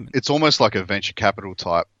entertainment. It's almost like a venture capital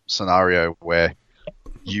type scenario where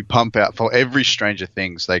you pump out for every Stranger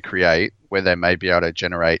Things they create, where they may be able to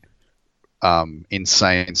generate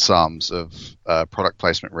insane sums of product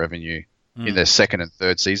placement revenue in their second and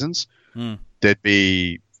third seasons. There'd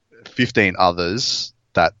be 15 others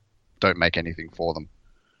that don't make anything for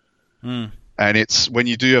them. And it's when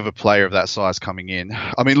you do have a player of that size coming in.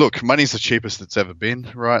 I mean, look, money's the cheapest it's ever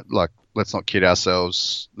been, right? Like, let's not kid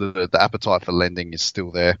ourselves. The appetite for lending is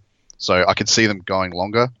still there. So I could see them going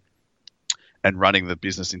longer and running the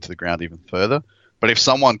business into the ground even further. But if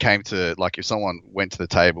someone went to the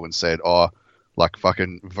table and said, oh, like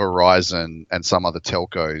fucking Verizon and some other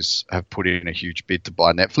telcos have put in a huge bid to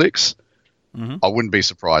buy Netflix. I wouldn't be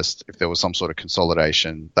surprised if there was some sort of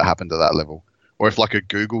consolidation that happened at that level. Or if like a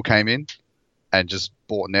Google came in and just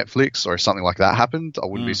bought Netflix or something like that happened, I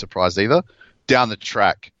wouldn't be surprised either down the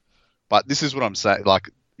track. But this is what I'm saying. Like,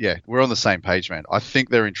 yeah, we're on the same page, man. I think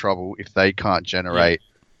they're in trouble if they can't generate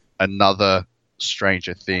another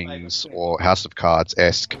Stranger Things or House of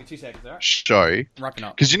Cards-esque show.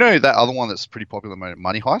 Because you know that other one that's pretty popular at the moment,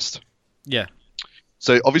 Money Heist? Yeah.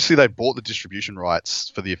 So obviously they bought the distribution rights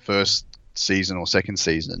for the first season or second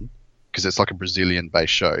season because it's like a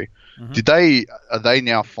Brazilian-based show. Are they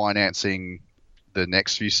now financing the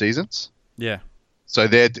next few seasons? Yeah. So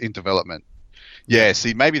they're in development. Yeah,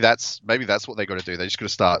 see, maybe that's what they got to do. They just got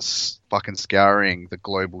to start fucking scouring the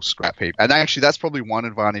global scrap heap. And actually, that's probably one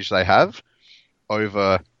advantage they have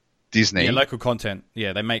over Disney. Yeah, local content.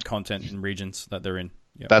 Yeah, they make content in regions that they're in.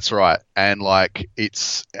 Yep. That's right. And like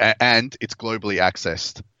it's globally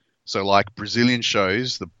accessed. So like Brazilian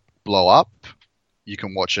shows that blow up, you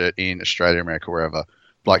can watch it in Australia, America, wherever.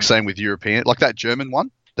 Like same with European, like that German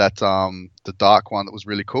one, that the dark one that was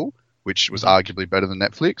really cool, which was arguably better than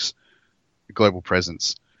Netflix. Global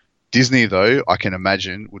presence. Disney though, I can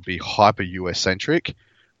imagine would be hyper US centric,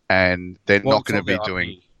 and they're not going to be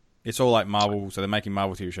doing. It's all like Marvel, so they're making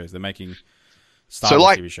Marvel TV shows. They're making Star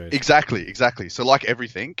Wars TV shows. Exactly. So like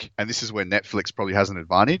everything, and this is where Netflix probably has an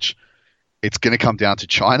advantage. It's going to come down to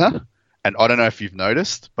China, and I don't know if you've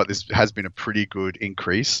noticed, but this has been a pretty good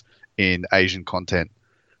increase in Asian content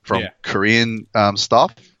from Korean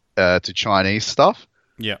stuff to Chinese stuff.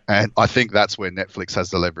 Yeah, and I think that's where Netflix has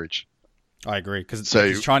the leverage. I agree, because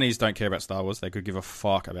Chinese don't care about Star Wars. They could give a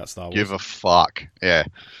fuck about Star Wars. Give a fuck, yeah.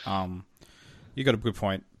 You got a good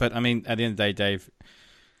point. But, I mean, at the end of the day, Dave,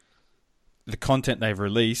 the content they've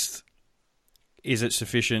released, is it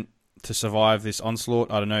sufficient to survive this onslaught?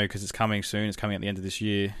 I don't know, because it's coming soon. It's coming at the end of this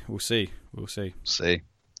year. We'll see.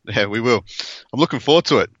 Yeah, we will. I'm looking forward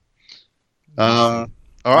to it. All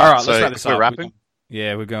right, so let's wrap this up. We're wrapping?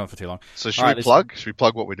 We're going for too long. So should we plug? Should we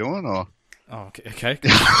plug what we're doing, or? Oh, okay.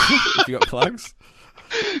 If you got plugs?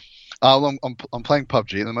 I'm playing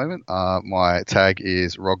PUBG at the moment. My tag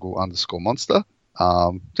is Roggle_monster.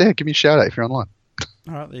 Give me a shout out if you're online.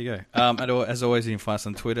 All right, there you go. And as always, you can find us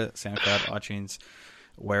on Twitter, SoundCloud, iTunes,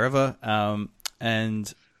 wherever.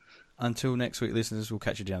 And until next week, listeners, we'll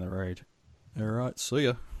catch you down the road. All right, see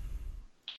ya.